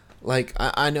 like,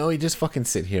 I know we just fucking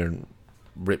sit here and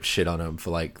rip shit on him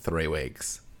for like 3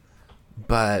 weeks,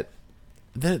 but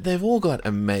they've all got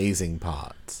amazing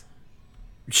parts.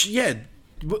 Yeah,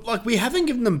 but like, we haven't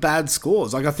given them bad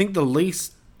scores. Like, I think the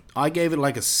least I gave it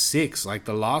like a 6, like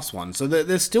the last one. So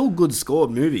they're still good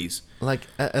scored movies. Like,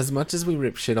 as much as we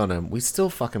rip shit on them, we still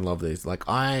fucking love these. Like,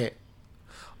 I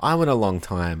went a long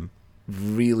time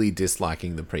really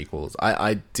disliking the prequels.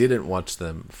 I didn't watch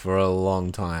them for a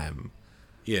long time.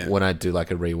 Yeah. When I do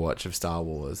like a rewatch of Star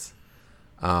Wars.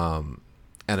 And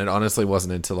it honestly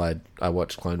wasn't until I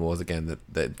watched Clone Wars again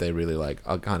that they really, like,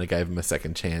 I kind of gave them a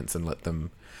second chance and let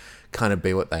them kind of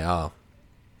be what they are.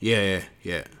 Yeah.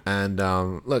 And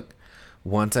look,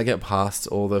 once I get past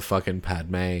all the fucking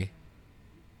Padme,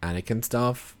 Anakin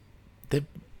stuff, they're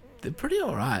pretty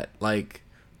alright. Like,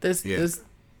 there's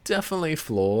definitely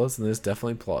flaws and there's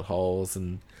definitely plot holes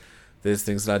and there's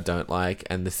things that I don't like,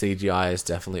 and the CGI is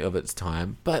definitely of its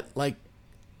time. But, like,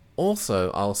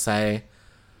 also I'll say,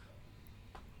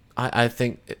 I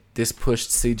think this pushed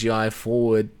CGI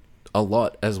forward a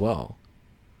lot as well.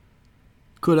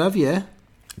 Could have, yeah.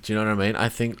 Do you know what I mean?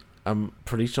 I'm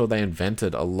pretty sure they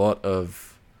invented a lot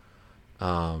of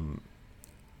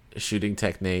shooting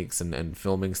techniques and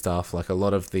filming stuff. Like, a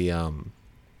lot of the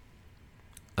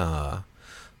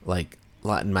like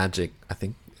light and magic, I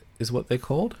think is what they're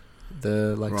called.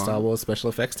 The Star Wars special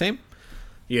effects team.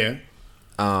 Yeah.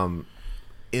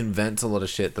 Invents a lot of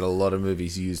shit that a lot of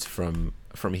movies used from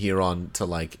here on to,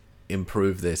 like,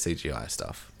 improve their CGI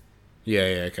stuff.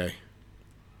 Yeah, okay.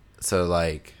 So,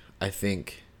 like, I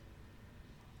think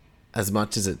as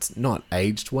much as it's not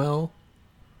aged well,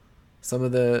 some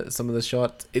of the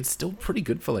shots, it's still pretty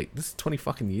good for, like, this is 20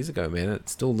 fucking years ago, man. It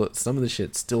still looks, some of the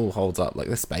shit still holds up. Like,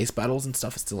 the space battles and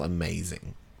stuff is still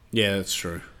amazing. Yeah, that's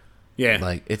true. Yeah.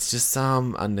 Like, it's just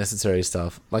some unnecessary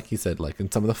stuff. Like you said, like,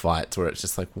 in some of the fights where it's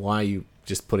just like, why are you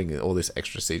just putting all this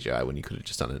extra CGI when you could have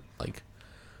just done it, like,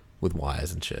 with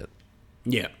wires and shit?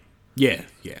 Yeah.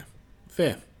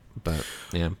 Fair. But,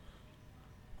 yeah.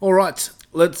 All right,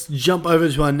 let's jump over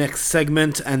to our next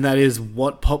segment, and that is,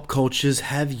 what pop cultures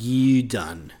have you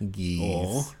done?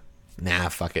 Yes. Nah,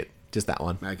 fuck it. Just that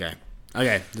one. Okay,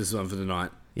 this is one for the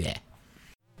night. Yeah.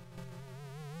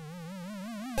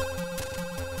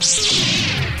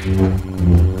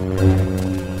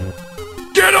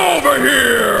 Get over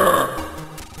here!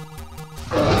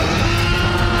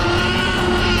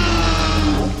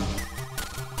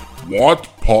 What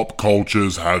pop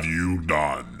cultures have you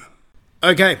done?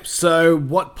 Okay, so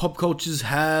what pop cultures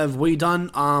have we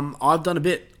done? I've done a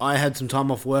bit. I had some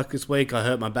time off work this week. I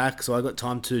hurt my back, so I got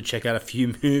time to check out a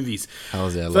few movies.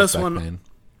 How's that? First one, pain.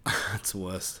 That's the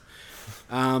worst.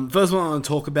 First one I want to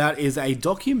talk about is a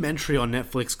documentary on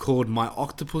Netflix called My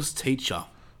Octopus Teacher.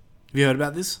 Have you heard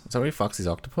about this? So he fucks his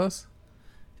octopus?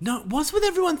 No, what's with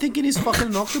everyone thinking he's fucking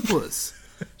an octopus?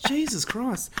 Jesus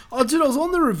Christ. Oh, dude, I was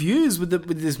on the reviews with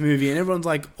this movie, and everyone's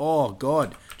like, oh,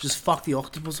 God, just fuck the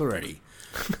octopus already.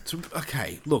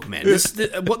 Okay, look, man,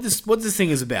 what this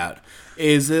thing is about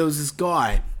is there was this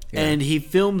guy, and he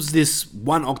films this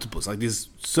one octopus, like this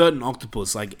certain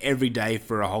octopus, like every day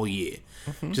for a whole year,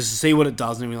 just to see what it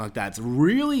does and everything like that. It's a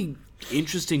really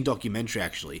interesting documentary,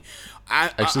 actually.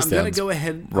 I'm going to go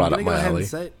ahead and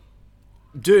say it.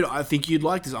 Dude, I think you'd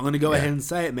like this. I'm going to go ahead and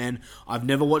say it, man. I've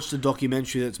never watched a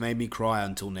documentary that's made me cry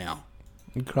until now.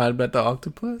 You cried about the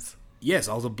octopus? Yes,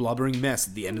 I was a blubbering mess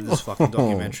at the end of this fucking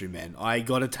documentary, man. I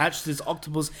got attached to this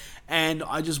octopus, and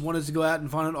I just wanted to go out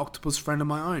and find an octopus friend of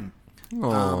my own.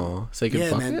 Oh, so you can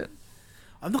fuck it?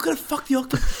 I'm not going to fuck the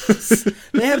octopus.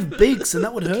 They have beaks, and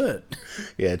that would hurt.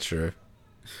 Yeah, true.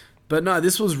 But no,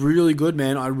 this was really good,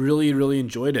 man. I really, really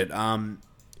enjoyed it.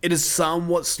 It is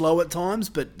somewhat slow at times,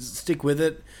 but stick with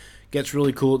it. Gets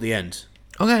really cool at the end.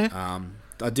 Okay.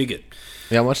 I dig it.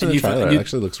 Yeah, I'm watching the trailer. It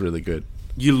actually looks really good.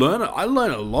 You learn. I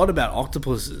learn a lot about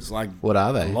octopuses. Like, what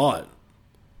are they? A lot.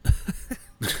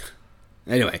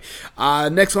 Anyway,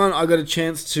 next one, I got a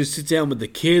chance to sit down with the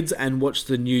kids and watch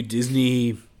the new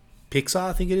Disney Pixar,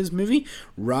 I think it is, movie,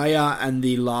 Raya and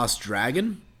the Last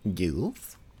Dragon.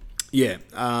 Yes. Yeah.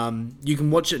 You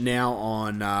can watch it now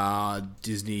on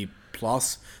Disney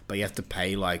plus, but you have to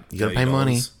pay like $30. You gotta pay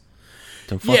money.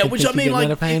 Don't Yeah, fucking which think I mean, you're like,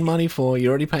 gonna pay money for. You're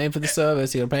already paying for the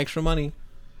service. You gotta pay extra money.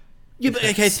 Yeah, but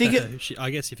okay, think it. I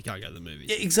guess if you can't go to the movies.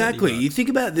 Yeah, exactly. You think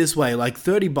about it this way, like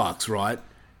 $30, right?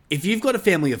 If you've got a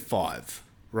family of 5,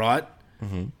 right?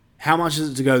 Mm-hmm. How much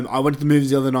is it to go? I went to the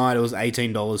movies the other night. It was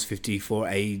 $18.50 for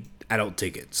a adult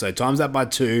ticket. So times that by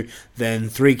 2, then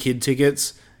 3 kid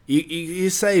tickets. You're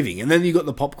saving. And then you got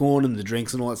the popcorn and the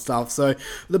drinks and all that stuff. So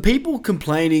the people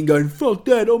complaining, going, fuck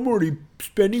that, I'm already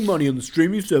spending money on the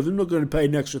streaming service. I'm not going to pay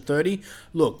an extra $30.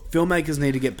 Look, filmmakers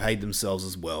need to get paid themselves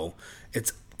as well.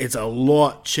 It's a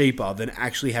lot cheaper than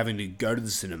actually having to go to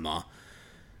the cinema.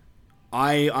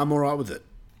 I'm alright with it.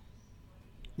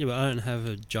 Yeah, but I don't have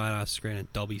a giant ass screen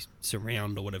at Dolby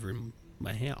Surround or whatever in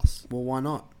my house. Well, why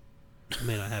not? I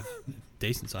mean, I have a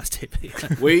decent sized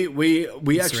TV.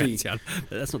 we actually... Sound,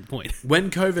 but that's not the point.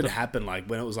 When COVID happened, like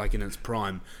when it was like in its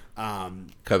prime...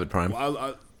 COVID prime.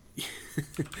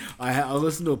 I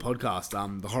listened to a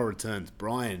podcast, The Horror Returns.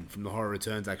 Brian from The Horror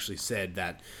Returns actually said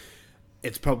that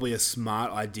it's probably a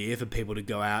smart idea for people to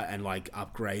go out and like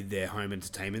upgrade their home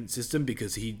entertainment system,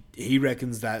 because he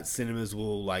reckons that cinemas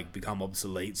will like become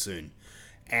obsolete soon.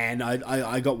 And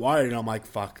I got worried, and I'm like,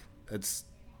 fuck, it's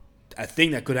a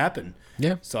thing that could happen.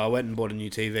 Yeah. So I went and bought a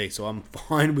new TV. So I'm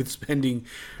fine with spending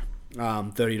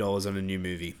 $30 on a new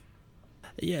movie.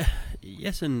 Yeah,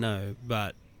 yes and no,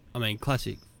 but I mean,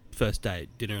 classic first date,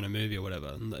 dinner and a movie or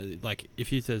whatever. Like,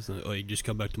 if you says, "Oh, you just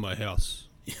come back to my house,"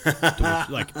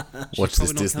 watch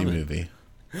this Disney movie.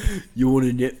 You want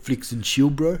to Netflix and chill,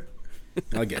 bro?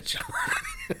 I get you.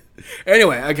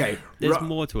 Anyway, okay. There's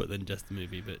more to it than just the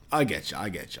movie, but I get you. I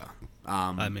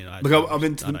mean, I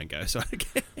don't go, so I don't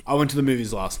care. I went to the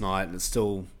movies last night, and it's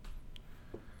still.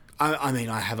 I mean,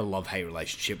 I have a love-hate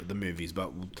relationship with the movies,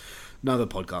 but another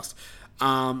podcast.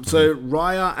 So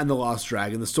Raya and the Last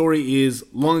Dragon. The story is,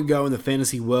 long ago in the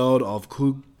fantasy world of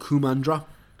Kumandra,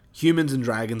 humans and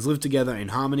dragons live together in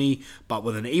harmony, but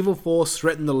with an evil force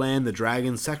threatened the land, the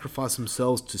dragons sacrifice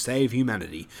themselves to save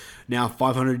humanity. Now,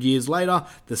 500 years later,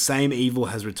 the same evil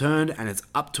has returned, and it's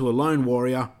up to a lone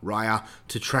warrior, Raya,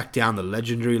 to track down the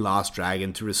legendary Last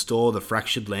Dragon to restore the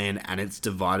fractured land and its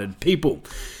divided people.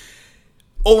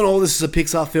 All in all, this is a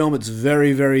Pixar film. It's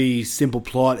very, very simple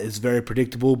plot. It's very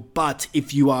predictable. But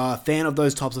if you are a fan of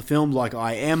those types of films like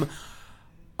I am,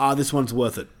 this one's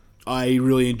worth it. I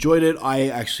really enjoyed it. I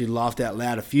actually laughed out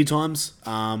loud a few times.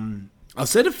 I've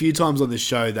said a few times on this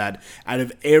show that out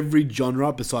of every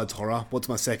genre besides horror, what's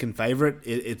my second favorite?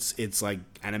 It's like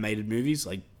animated movies,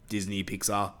 like Disney,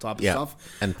 Pixar type of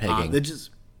stuff. And pegging. They're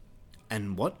just...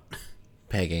 And what?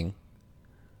 Pegging.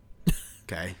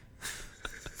 Okay.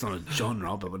 It's not a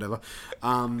genre, but whatever.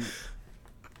 But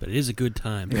it is a good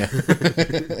time. Yeah.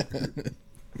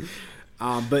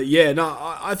 But yeah, no,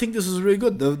 I think this is really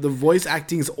good. The voice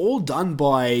acting is all done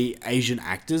by Asian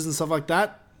actors and stuff like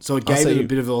that, so it gave it a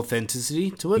bit of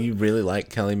authenticity to it. You really like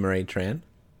Kelly Marie Tran?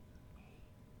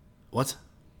 What?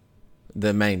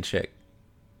 The main chick.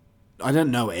 I don't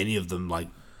know any of them, like,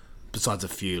 besides a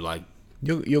few, like...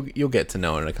 You'll get to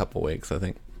know her in a couple of weeks, I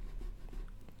think.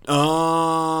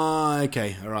 Oh,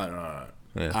 okay. All right.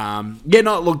 Yeah.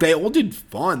 No, look, they all did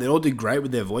fine. They all did great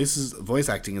with their voice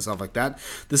acting and stuff like that.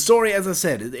 The story, as I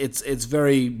said, it's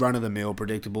very run-of-the-mill,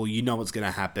 predictable. You know what's going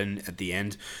to happen at the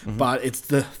end. Mm-hmm. But it's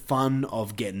the fun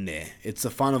of getting there. It's the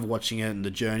fun of watching it and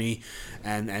the journey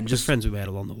and just... The friends we made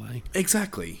along the way.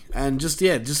 Exactly. And just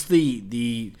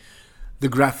the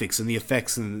graphics and the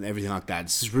effects and everything like that.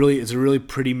 It's a really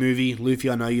pretty movie. Luffy,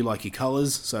 I know you like your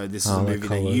colours, so this is a movie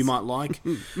that you might like.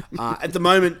 At the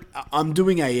moment, I'm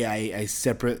doing a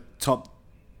separate top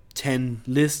 10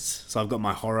 lists. So I've got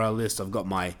my horror list, I've got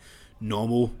my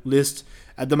normal list.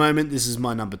 At the moment, this is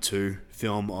my number 2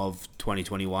 film of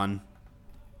 2021.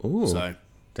 Ooh, so,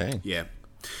 dang. Yeah.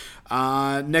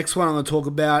 Next one I'm going to talk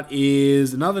about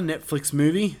is another Netflix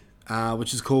movie,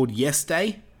 which is called Yes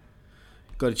Day.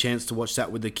 Got a chance to watch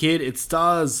that with the kid. It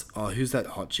stars... Oh, who's that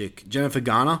hot chick? Jennifer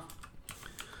Garner.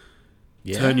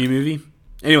 Yeah. It's her new movie.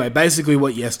 Anyway, basically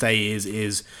what Yes Day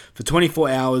is for 24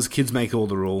 hours, kids make all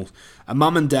the rules. A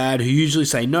mum and dad who usually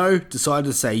say no decide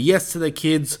to say yes to their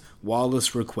kids'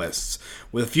 wildest requests,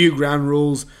 with a few ground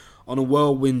rules on a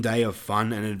whirlwind day of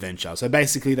fun and adventure. So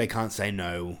basically they can't say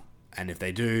no, and if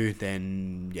they do,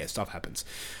 then yeah, stuff happens.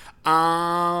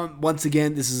 Once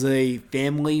again, this is a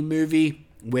family movie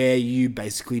where you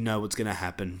basically know what's going to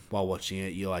happen while watching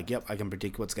it. You're like, yep, I can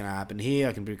predict what's going to happen here.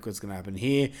 I can predict what's going to happen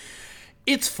here.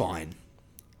 It's fine.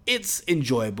 It's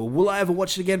enjoyable. Will I ever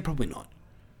watch it again? Probably not.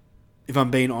 If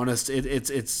I'm being honest,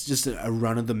 it's just a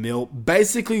run-of-the-mill.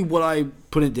 Basically, what I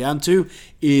put it down to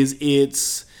is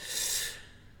it's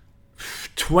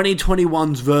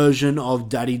 2021's version of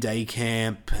Daddy Day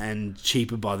Camp and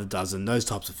Cheaper by the Dozen, those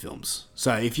types of films.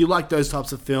 So if you like those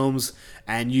types of films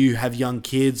and you have young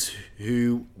kids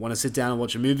who want to sit down and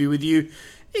watch a movie with you,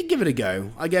 give it a go.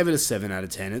 I gave it a 7 out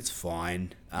of 10. It's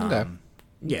fine. Okay.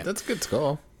 Yeah. That's a good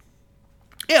score.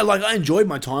 Yeah, like I enjoyed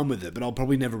my time with it, but I'll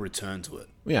probably never return to it.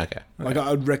 Yeah, okay. Like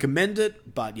I would recommend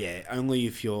it, but yeah, only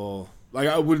if you're... Like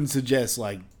I wouldn't suggest,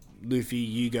 like, Luffy,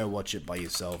 you go watch it by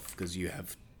yourself because you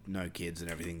have no kids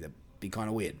and everything. That'd be kind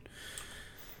of weird.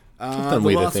 The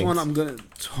last one I'm going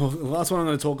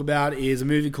to talk about is a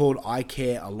movie called I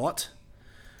Care a Lot.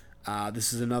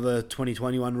 This is another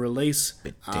 2021 release.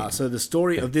 So the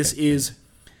story of this is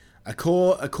a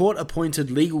court-appointed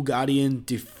legal guardian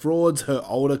defrauds her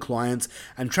older clients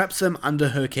and traps them under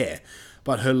her care.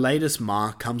 But her latest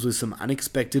ma comes with some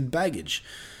unexpected baggage.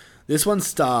 This one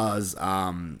stars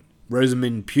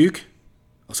Rosamund Pike.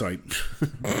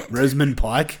 Rosamund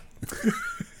Pike.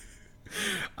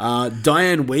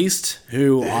 Diane Wiest,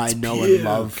 who I know and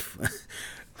love.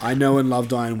 I know and love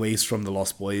Diane Wiest from The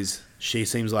Lost Boys. She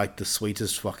seems like the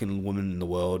sweetest fucking woman in the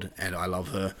world, and I love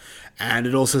her. And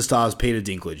it also stars Peter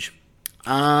Dinklage.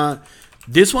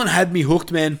 This one had me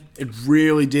hooked, man. It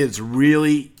really did. It's a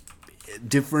really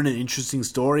different and interesting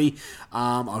story.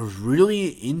 I was really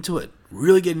into it.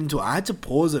 Really getting into it. I had to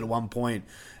pause it at one point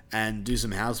and do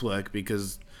some housework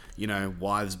because, you know,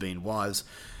 wives being wives.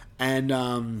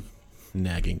 And,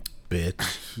 nagging bitch.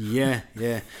 Yeah.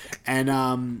 And,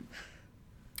 all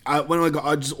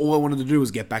I wanted to do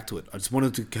was get back to it. I just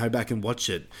wanted to go back and watch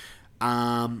it.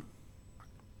 The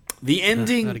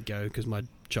ending... I gotta go because my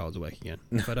child's awake again.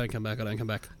 If I don't come back, I don't come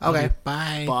back. Okay,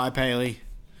 bye. Bye, Paley.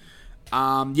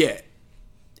 Yeah.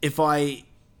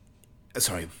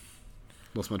 Sorry.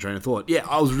 Lost my train of thought. Yeah,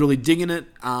 I was really digging it.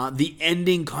 The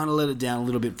ending kind of let it down a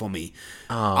little bit for me.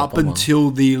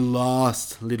 Until the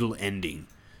last little ending.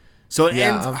 So it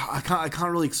ends... I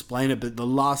can't really explain it, but the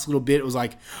last little bit was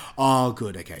like, oh,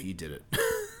 good, okay, you did it.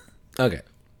 Okay.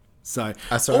 So,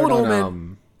 I saw it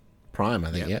on Prime,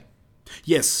 I think, yeah.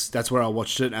 Yes, that's where I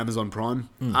watched it, Amazon Prime.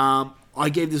 I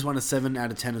gave this one a 7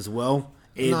 out of 10 as well.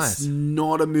 It's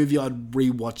not a movie I'd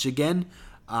rewatch again.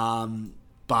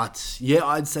 But yeah,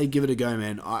 I'd say give it a go,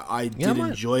 man. I did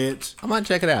enjoy it. I might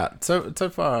check it out. So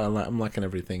far, I'm liking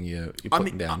everything you're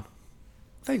putting down.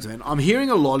 Thanks, man. I'm hearing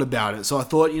a lot about it, so I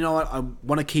thought, you know what, I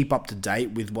want to keep up to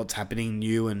date with what's happening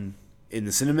new and in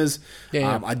the cinemas.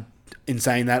 Yeah. In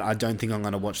saying that, I don't think I'm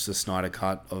going to watch the Snyder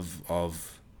Cut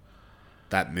of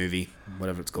that movie,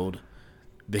 whatever it's called,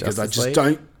 because I just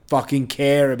don't fucking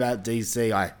care about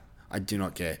DC. I do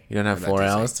not care. You don't have 4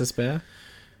 hours to spare?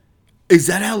 Is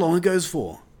that how long it goes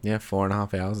for? Yeah,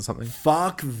 4.5 hours or something.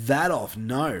 Fuck that off.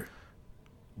 No.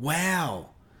 Wow.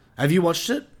 Have you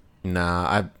watched it?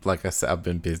 Nah, like I said, I've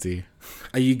been busy.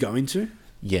 Are you going to?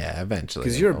 Yeah, eventually.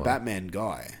 Because you're a Batman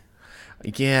guy.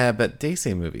 Yeah, but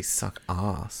DC movies suck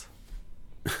ass.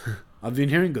 I've been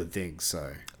hearing good things,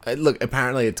 so... Look,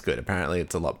 apparently it's good. Apparently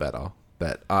it's a lot better.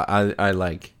 But I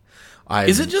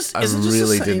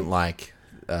really didn't like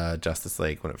Justice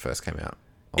League when it first came out.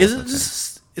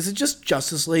 Is it just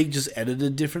Justice League just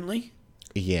edited differently?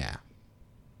 Yeah.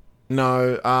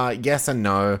 No, yes and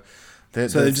no. So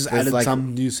they just added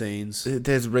some new scenes.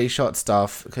 There's reshot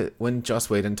stuff. When Joss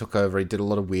Whedon took over, he did a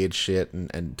lot of weird shit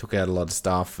and took out a lot of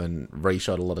stuff and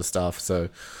reshot a lot of stuff. So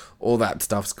all that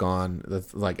stuff's gone.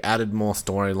 There's, added more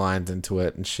storylines into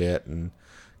it and shit, and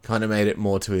kind of made it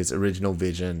more to his original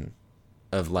vision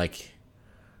of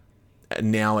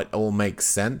now it all makes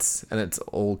sense and it's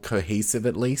all cohesive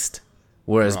at least.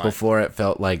 Whereas before it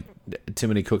felt like too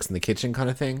many cooks in the kitchen kind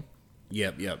of thing.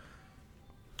 Yep.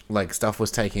 Stuff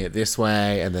was taking it this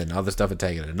way, and then other stuff had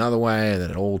taken it another way, and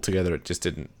then all together it just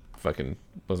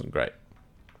wasn't great.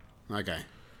 Okay.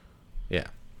 Yeah.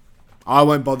 I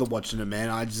won't bother watching it, man.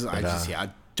 I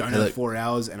don't have 4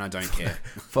 hours, and I don't care.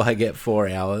 If I get 4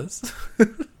 hours,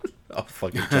 I'll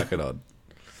fucking chuck it on.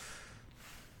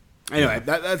 Anyway,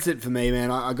 that's it for me,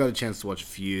 man. I got a chance to watch a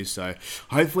few, so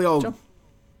hopefully I'll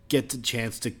get the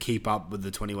chance to keep up with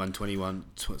the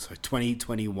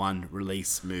 2021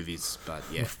 release movies. But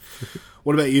yeah.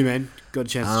 What about you, man? Got a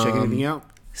chance to check anything out?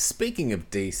 Speaking of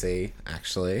DC,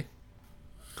 actually,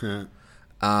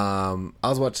 I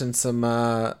was watching some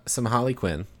Harley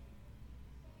Quinn.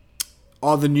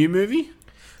 Oh, the new movie?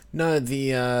 No,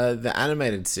 the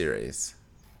animated series.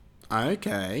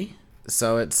 Okay.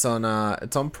 So it's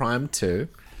on Prime too,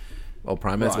 or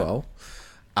Prime as well.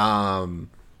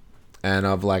 And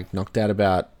I've knocked out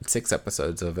about 6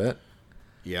 episodes of it.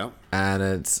 Yeah. And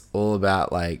it's all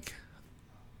about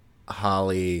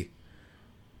Harley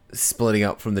splitting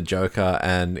up from the Joker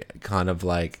and kind of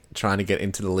trying to get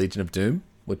into the Legion of Doom.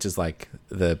 which is like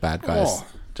the bad guys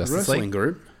Justice wrestling League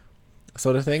group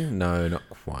sort of thing. No, not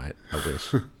quite. I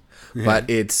wish. But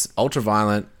it's ultra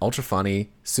violent, ultra funny,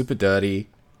 super dirty.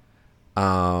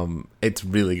 It's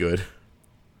really good.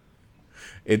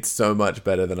 It's so much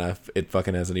better than it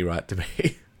fucking has any right to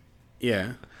be.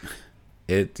 Yeah.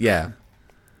 It's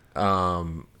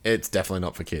definitely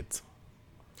not for kids.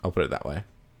 I'll put it that way.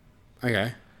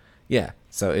 Okay. Yeah.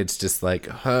 So it's just like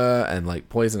her and like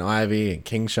Poison Ivy and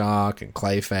King Shark and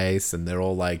Clayface, and they're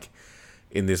all like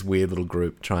in this weird little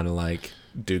group trying to like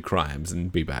do crimes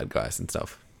and be bad guys and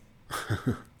stuff.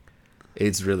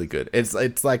 It's really good. It's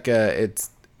like it's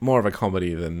more of a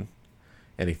comedy than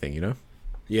anything, you know?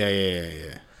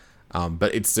 Yeah.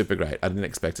 But it's super great. I didn't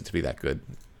expect it to be that good.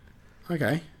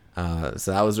 Okay.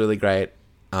 So that was really great.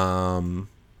 Another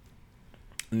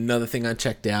thing I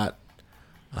checked out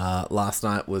last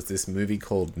night was this movie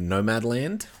called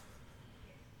Nomadland.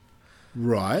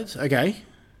 Right. Okay.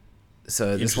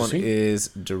 So this one is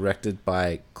directed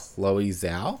by Chloe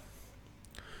Zhao,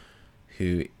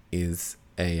 who is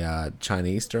a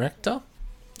Chinese director.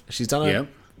 She's done a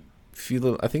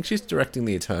few. I think she's directing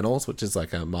The Eternals, which is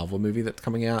like a Marvel movie that's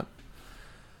coming out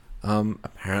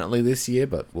apparently this year,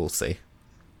 but we'll see.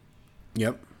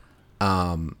 Yep.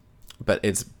 But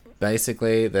it's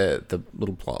basically the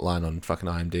little plot line on fucking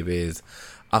IMDb is: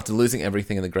 after losing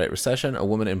everything in the Great Recession, a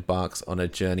woman embarks on a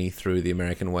journey through the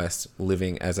American West,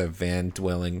 living as a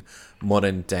van-dwelling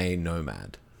modern-day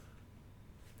nomad.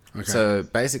 Okay. So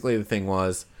basically the thing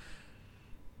was,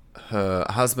 her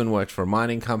husband worked for a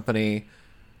mining company,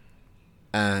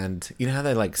 and you know how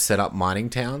they like set up mining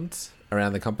towns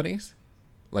around the companies?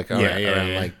 Like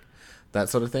around like that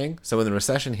sort of thing. So when the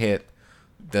recession hit,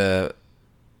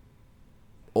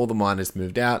 all the miners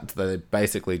moved out. So they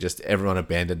basically just everyone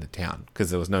abandoned the town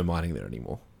because there was no mining there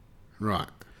anymore. Right.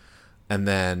 And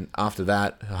then after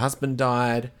that, her husband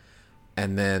died,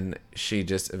 and then she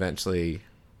just eventually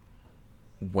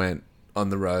went on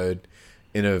the road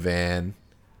in her van,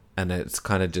 and it's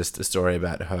kind of just a story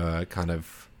about her kind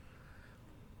of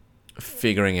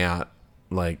figuring out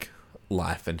like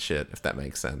life and shit, if that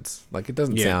makes sense. Like, it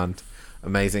doesn't sound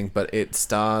amazing, but it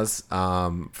stars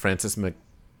Frances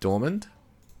McDormand.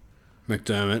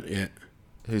 Yeah.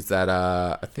 Who's that?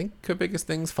 I think her biggest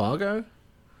thing's Fargo.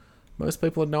 Most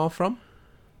people would know her from.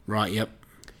 Right, yep.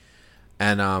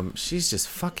 And she's just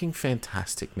fucking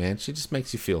fantastic, man. She just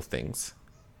makes you feel things.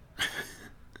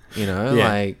 You know,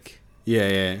 like...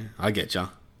 Yeah, I get ya.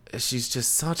 She's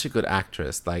just such a good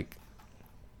actress. Like,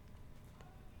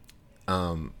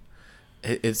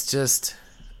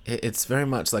 it's very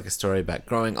much like a story about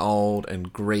growing old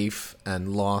and grief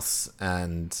and loss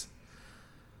and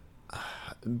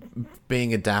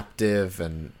being adaptive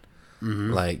and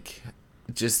like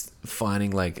just finding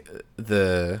like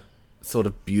the sort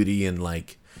of beauty and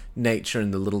like nature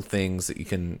and the little things that you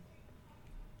can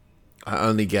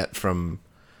only get from,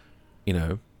 you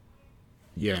know,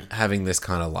 having this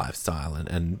kind of lifestyle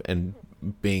and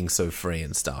being so free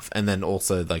and stuff. And then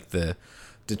also like the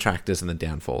detractors and the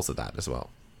downfalls of that as well.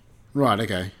 Right,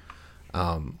 okay.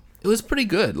 It was pretty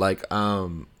good. Like, I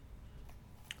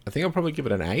think I'll probably give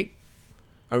it an 8.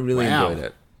 I really enjoyed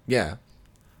it. Yeah.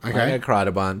 Okay. I cried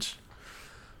a bunch,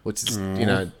 which is, you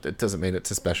know, it doesn't mean it's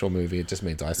a special movie. It just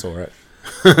means I saw it.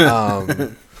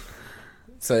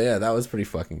 So yeah, that was pretty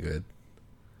fucking good.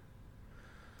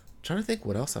 Trying to think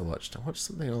what else I watched. I watched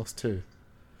something else too.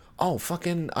 Oh,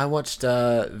 I watched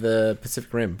the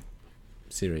Pacific Rim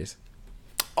series.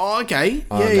 Oh, okay.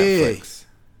 On Netflix.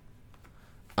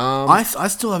 I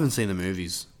still haven't seen the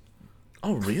movies.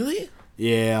 Oh, really?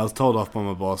 Yeah, I was told off by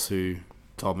my boss who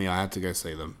told me I had to go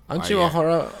see them. Aren't you a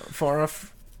horror?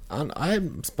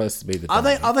 I'm supposed to be the. Are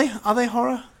they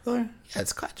horror though? Yeah,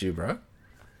 it's kaiju, bro.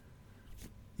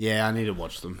 Yeah, I need to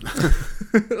watch them.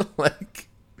 Like,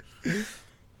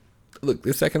 look,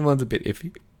 the second one's a bit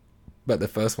iffy, but the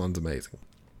first one's amazing.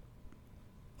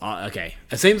 Oh, okay.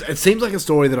 It seems like a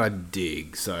story that I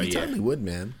dig. So you totally would,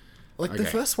 man. Like the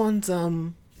first one's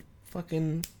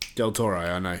fucking Del Toro.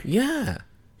 I know. Yeah.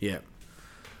 Yeah.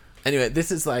 Anyway,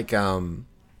 this is like one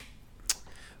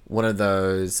of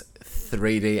those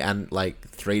 3D and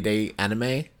 3D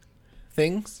anime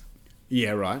things.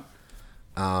 Yeah, right.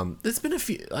 There's been a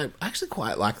few. I actually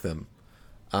quite like them.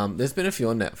 There's been a few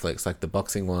on Netflix, like the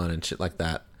boxing one and shit like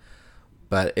that.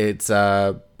 But it's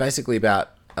basically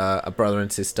about a brother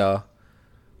and sister,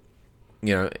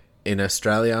 you know, in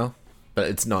Australia. But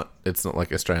it's not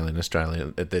like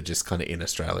Australian. They're just kind of in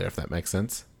Australia, if that makes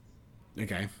sense.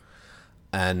 Okay.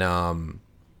 And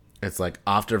it's like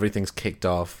after everything's kicked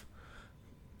off,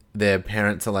 their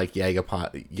parents are like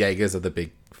Jaegers are the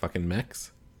big fucking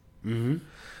mechs. Mm-hmm.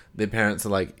 their parents are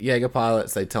like Jaeger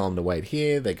pilots. They tell them to wait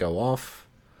here. They go off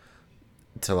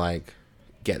to like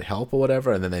get help or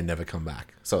whatever, and then they never come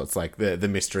back. So it's like the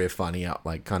mystery of finding out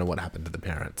like kind of what happened to the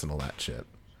parents and all that shit.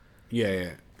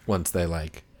 Yeah. Once they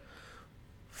like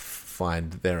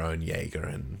find their own Jaeger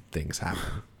and things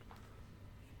happen.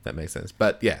 That makes sense.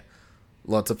 But yeah,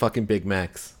 lots of fucking Big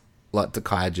Macs, lots of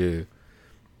kaiju,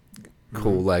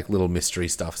 cool like little mystery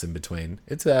stuffs in between.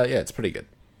 It's it's pretty good.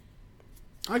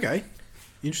 Okay,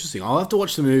 interesting. I'll have to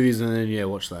watch the movies and then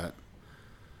watch that.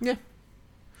 Yeah.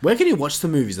 Where can you watch the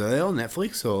movies? Are they on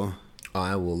Netflix or?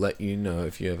 I will let you know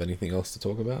if you have anything else to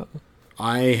talk about.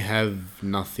 I have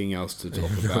nothing else to talk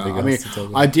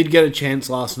about. I did get a chance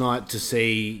last night to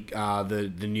see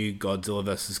the new Godzilla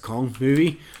vs. Kong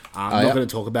movie. I'm not going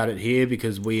to talk about it here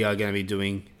because we are going to be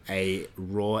doing a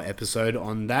Raw episode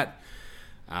on that.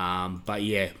 But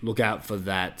yeah, look out for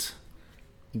that.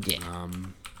 Yeah.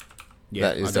 Yeah,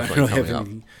 that is definitely coming up.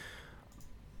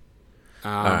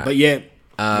 Right. But yeah.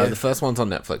 The first one's on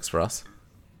Netflix for us.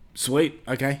 Sweet.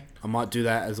 Okay. I might do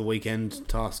that as a weekend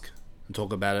task.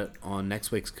 Talk about it on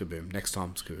next week's Kaboom. Next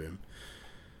time's Kaboom.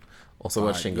 Also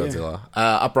watch Shin Godzilla.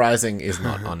 Uprising is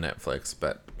not on Netflix,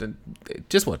 but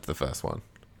just watch the first one.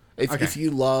 If you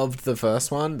loved the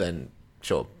first one, then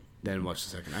sure. Then watch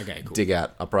the second. Okay, cool. Dig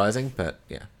out Uprising, but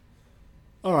yeah.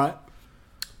 All right.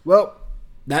 Well,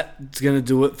 that's going to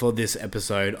do it for this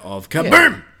episode of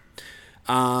Kaboom!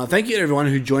 Yeah. Thank you to everyone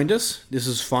who joined us. This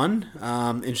is fun.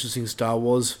 Interesting Star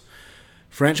Wars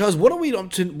franchise. What are we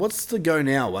up to? What's the go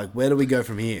now? Like, where do we go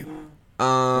from here?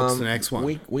 What's the next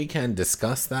one? We can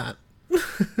discuss that.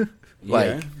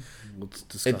 Let's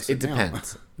discuss it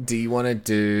depends. Do you want to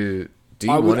do? Do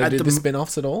you want to do the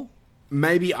spin-offs at all?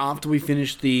 Maybe after we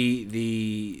finish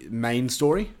the main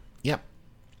story. Yep.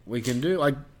 We can do.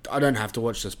 I don't have to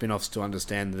watch the spin-offs to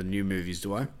understand the new movies,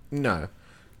 do I? No,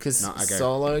 because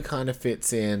Solo kind of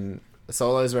fits in.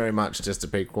 Solo's very much just a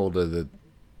prequel to the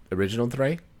original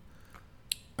 3.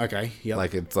 Okay, yeah.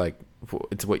 Like,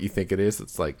 it's what you think it is.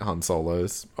 It's like Han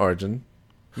Solo's origin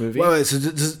movie. Wait, so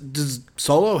does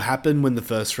Solo happen when the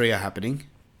first 3 are happening?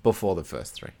 Before the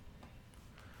first 3.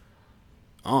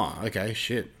 Oh, okay,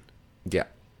 shit. Yeah.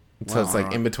 So it's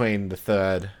like in between the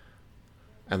 3rd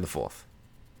and the 4th.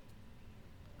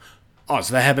 Oh,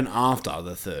 so they happen after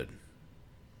the 3rd?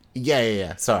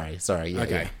 Yeah. Sorry. Yeah,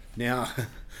 okay. Now,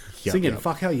 thinking,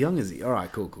 fuck, how young is he? All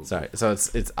right, cool. Sorry. So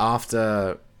it's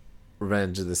after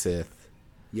Revenge of the Sith.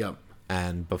 Yep.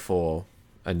 And before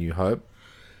A New Hope.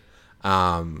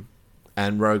 And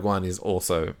Rogue One is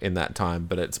also in that time,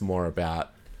 but it's more about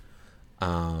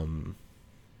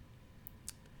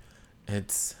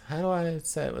it's, how do I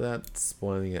say it without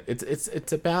spoiling it?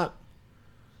 It's about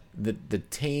the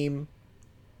team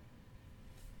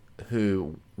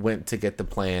who went to get the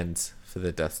plans for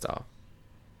the Death Star.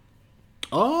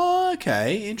 Oh,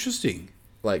 okay, interesting.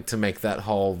 Like, to make that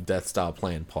whole Death Star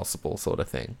plan possible, sort of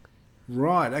thing.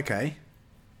 Right, okay.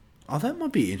 Oh, that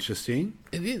might be interesting.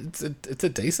 It's a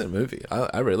decent movie.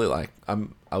 I really like.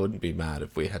 I wouldn't be mad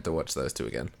if we had to watch those two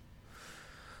again.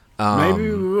 Maybe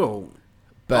we will.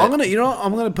 But I'm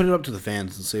gonna put it up to the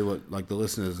fans and see what, like, the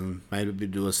listeners, and maybe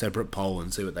do a separate poll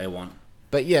and see what they want.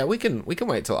 But yeah, we can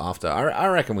wait till after. I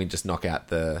reckon we just knock out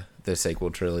the sequel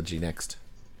trilogy next.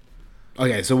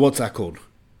 Okay, so what's that called?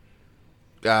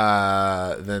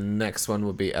 The next one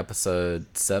will be episode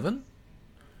 7.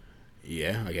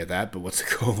 Yeah, I get that, but what's it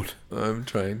called? I'm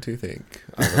trying to think.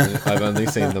 I've only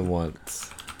seen them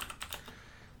once.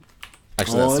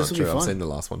 Actually, that's not true. I've seen the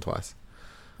last one twice.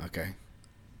 Okay.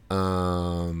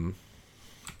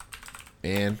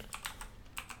 Man,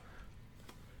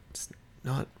 it's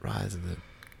not Rise of the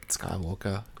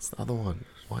Skywalker. It's the other one.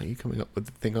 Why are you coming up with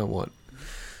the thing I want?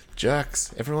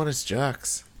 Jerks. Everyone is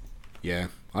jerks. Yeah,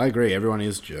 I agree. Everyone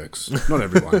is jerks. Not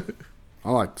everyone.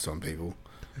 I like some people.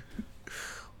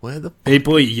 Where the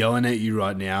people are yelling at you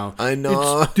right now? I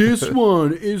know. It's this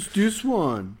one. It's this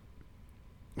one.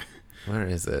 Where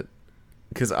is it?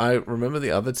 Because I remember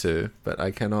the other two, but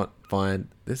I cannot find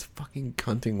this fucking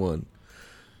cunting one.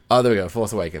 Oh, there we go.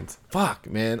 Force Awakens. Fuck,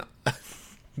 man.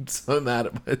 I'm so mad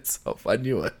at myself. I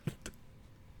knew it.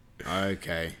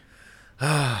 Okay.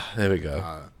 There we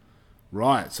go.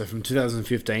 Right. So from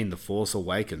 2015, The Force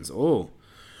Awakens. Oh,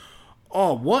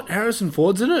 what? Harrison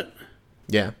Ford's in it?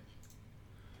 Yeah.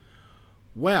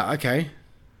 Wow. Okay.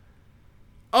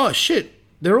 Oh, shit.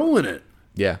 They're all in it.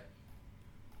 Yeah.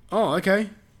 Oh, okay.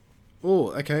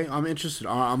 Oh, okay. I'm interested.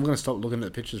 I'm going to stop looking at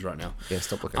the pictures right now. Yeah,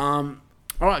 stop looking. All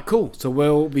right, cool. So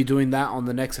we'll be doing that on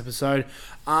the next episode.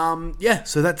 Yeah,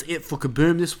 so that's it for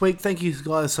Kaboom this week. Thank you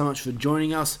guys so much for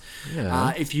joining us.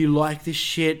 Yeah. If you like this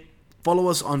shit, Follow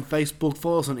us on Facebook,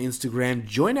 follow us on Instagram,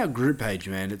 join our group page,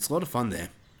 man. It's a lot of fun there.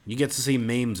 You get to see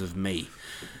memes of me.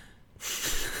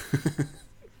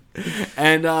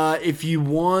 And if you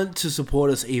want to support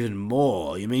us even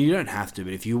more, I mean, you don't have to,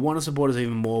 but if you want to support us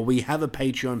even more, we have a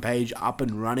Patreon page up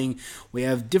and running. We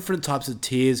have different types of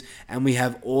tiers, and we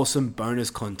have awesome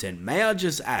bonus content. May I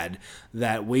just add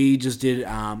that we just did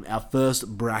our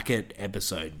first bracket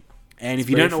episode. And if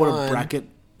you don't know what a bracket...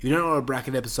 If you don't know what a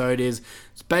bracket episode is,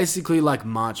 it's basically like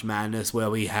March Madness, where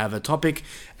we have a topic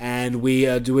and we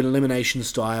do an elimination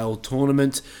style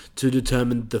tournament to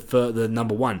determine the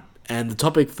number one. And the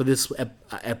topic for this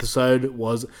episode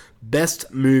was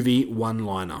best movie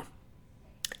one-liner.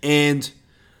 And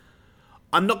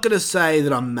I'm not going to say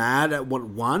that I'm mad at what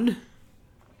won,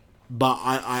 but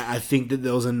I think that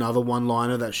there was another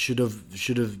one-liner that should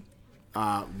have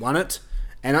won it.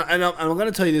 And I'm going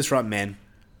to tell you this right, man.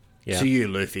 Yeah. To you,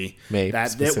 Luffy,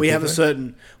 that we have a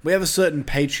certain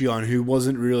Patreon who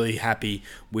wasn't really happy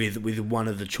with one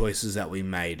of the choices that we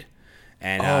made,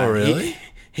 and really?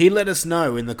 He let us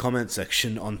know in the comment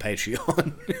section on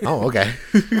Patreon. Oh, okay.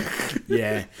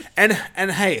 Yeah, and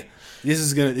hey, this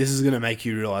is gonna make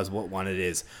you realize what one it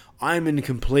is. I'm in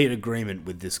complete agreement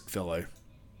with this fellow.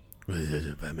 Was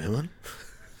it a Batman one?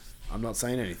 I'm not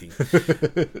saying anything.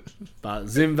 But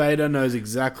Zim Vader knows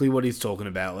exactly what he's talking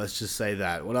about. Let's just say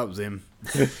that. What up, Zim?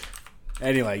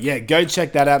 Anyway, yeah, go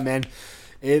check that out, man.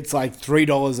 It's like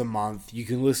 $3 a month. You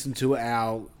can listen to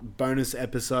our bonus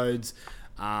episodes,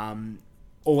 all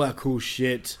our cool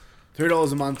shit. $3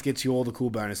 a month gets you all the cool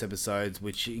bonus episodes,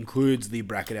 which includes the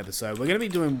bracket episode. We're going to be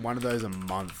doing one of those a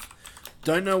month.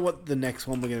 Don't know what the next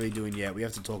one we're going to be doing yet. We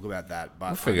have to talk about that. But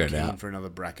we'll figure it out for another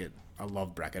bracket. I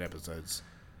love bracket episodes.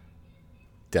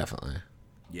 Definitely.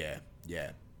 Yeah.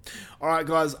 All right,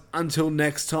 guys. Until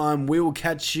next time, we will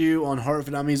catch you on Horror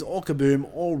for Dummies or Kaboom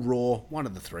or Raw. One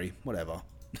of the three. Whatever.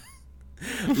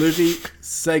 Luffy,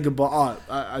 say goodbye. Oh,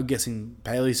 I'm guessing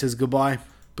Paley says goodbye.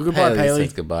 But goodbye, Paley.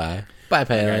 Says goodbye. Bye,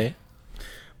 Paley. Okay.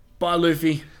 Bye,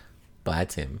 Luffy. Bye,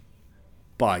 Tim.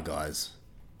 Bye, guys.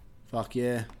 Fuck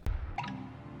yeah.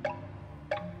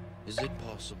 Is it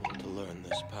possible to learn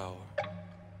this power?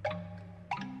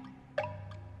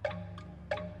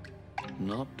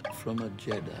 Not from a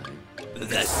Jedi.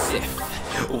 The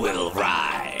Sith will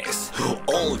rise.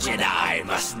 All Jedi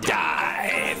must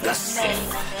die. The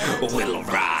Sith will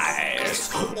rise.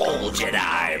 All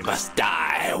Jedi must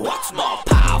die. What's more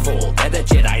powerful than a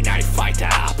Jedi Knight fighter?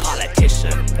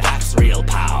 Politician, that's real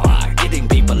power. Getting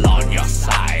people on your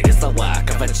side is the work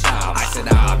of a charm. I send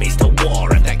armies to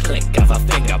war at the click of a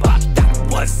finger, but that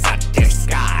was a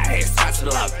disguise.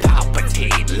 Chancellor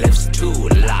Palpatine lives two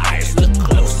lives. Look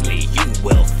closely, you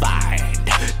will find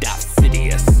Darth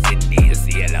Sidious in his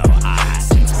yellow eyes.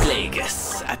 Since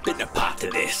Plagueis, I've been a part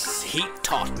of this. He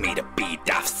taught me to be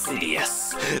Darth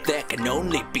Sidious. There can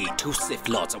only be two Sith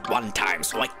Lords at one time,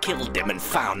 so I killed him and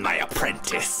found my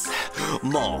apprentice.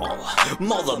 Maul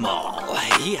the Maul.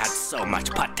 He had so much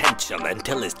potential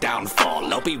until his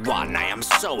downfall. Obi-Wan, I am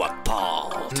so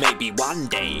appalled. Maybe one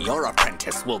day your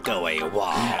apprentice will go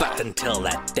AWOL. But until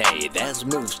that day, there's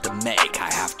moves to make.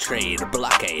 I have trade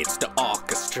blockades to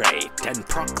orchestrate and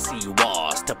proxy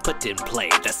wars to put in play.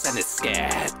 The Senate's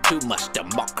scared, too much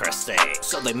democracy,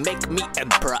 so they make me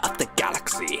Emperor of the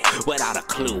Galaxy. Without a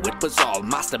clue, it was all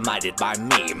masterminded by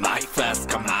me. My first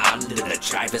command in the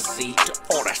driver's seat,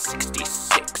 Order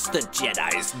 66, the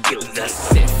Jedi's guild. The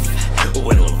Sith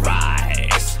will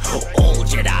rise. All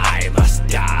Jedi must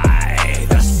die.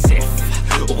 The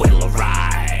Sith will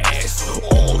rise.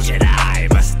 All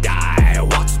Jedi must die.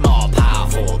 What's more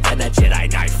powerful than a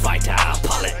Jedi Knight fighter?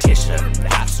 Politician,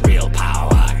 that's real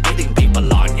power. Getting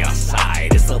people on your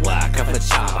side is the work of a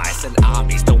charm. I send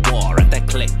armies to war at the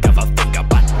click of a finger,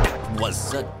 but that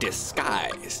was a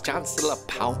disguise. Chancellor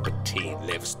Palpatine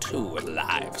lives two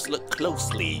lives. Look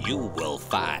closely, you will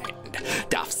find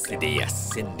Darth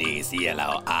Sidious in his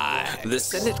yellow eyes. The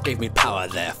Senate gave me power,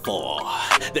 therefore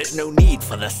there's no need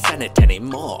for the Senate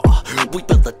anymore. We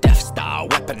built the Death Star,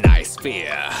 weaponized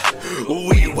fear.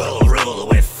 We will rule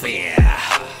with fear.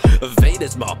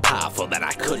 Vader's more powerful than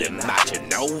I could imagine.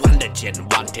 No wonder Jin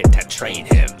wanted to train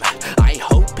him. I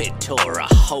hope it tore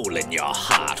a hole in your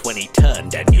heart when he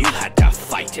turned and you had to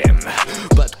fight him.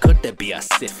 But could there be a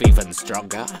Sith even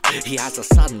stronger? He has a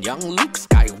son, young Luke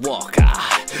Skywalker.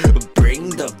 Bring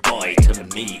the boy to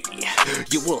me.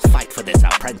 You will fight for this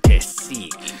apprentice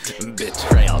seat.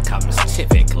 Betrayal comes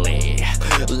typically.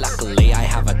 Luckily, I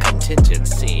have a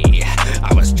contingency.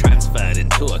 I was transferred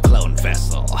into a clone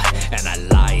vessel, and I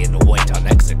lie in wait on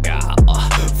Exegol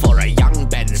for a young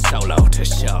Ben Solo to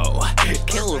show.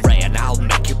 Kill Rey and I'll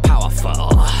make you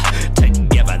powerful.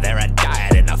 Together they're a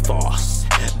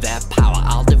their power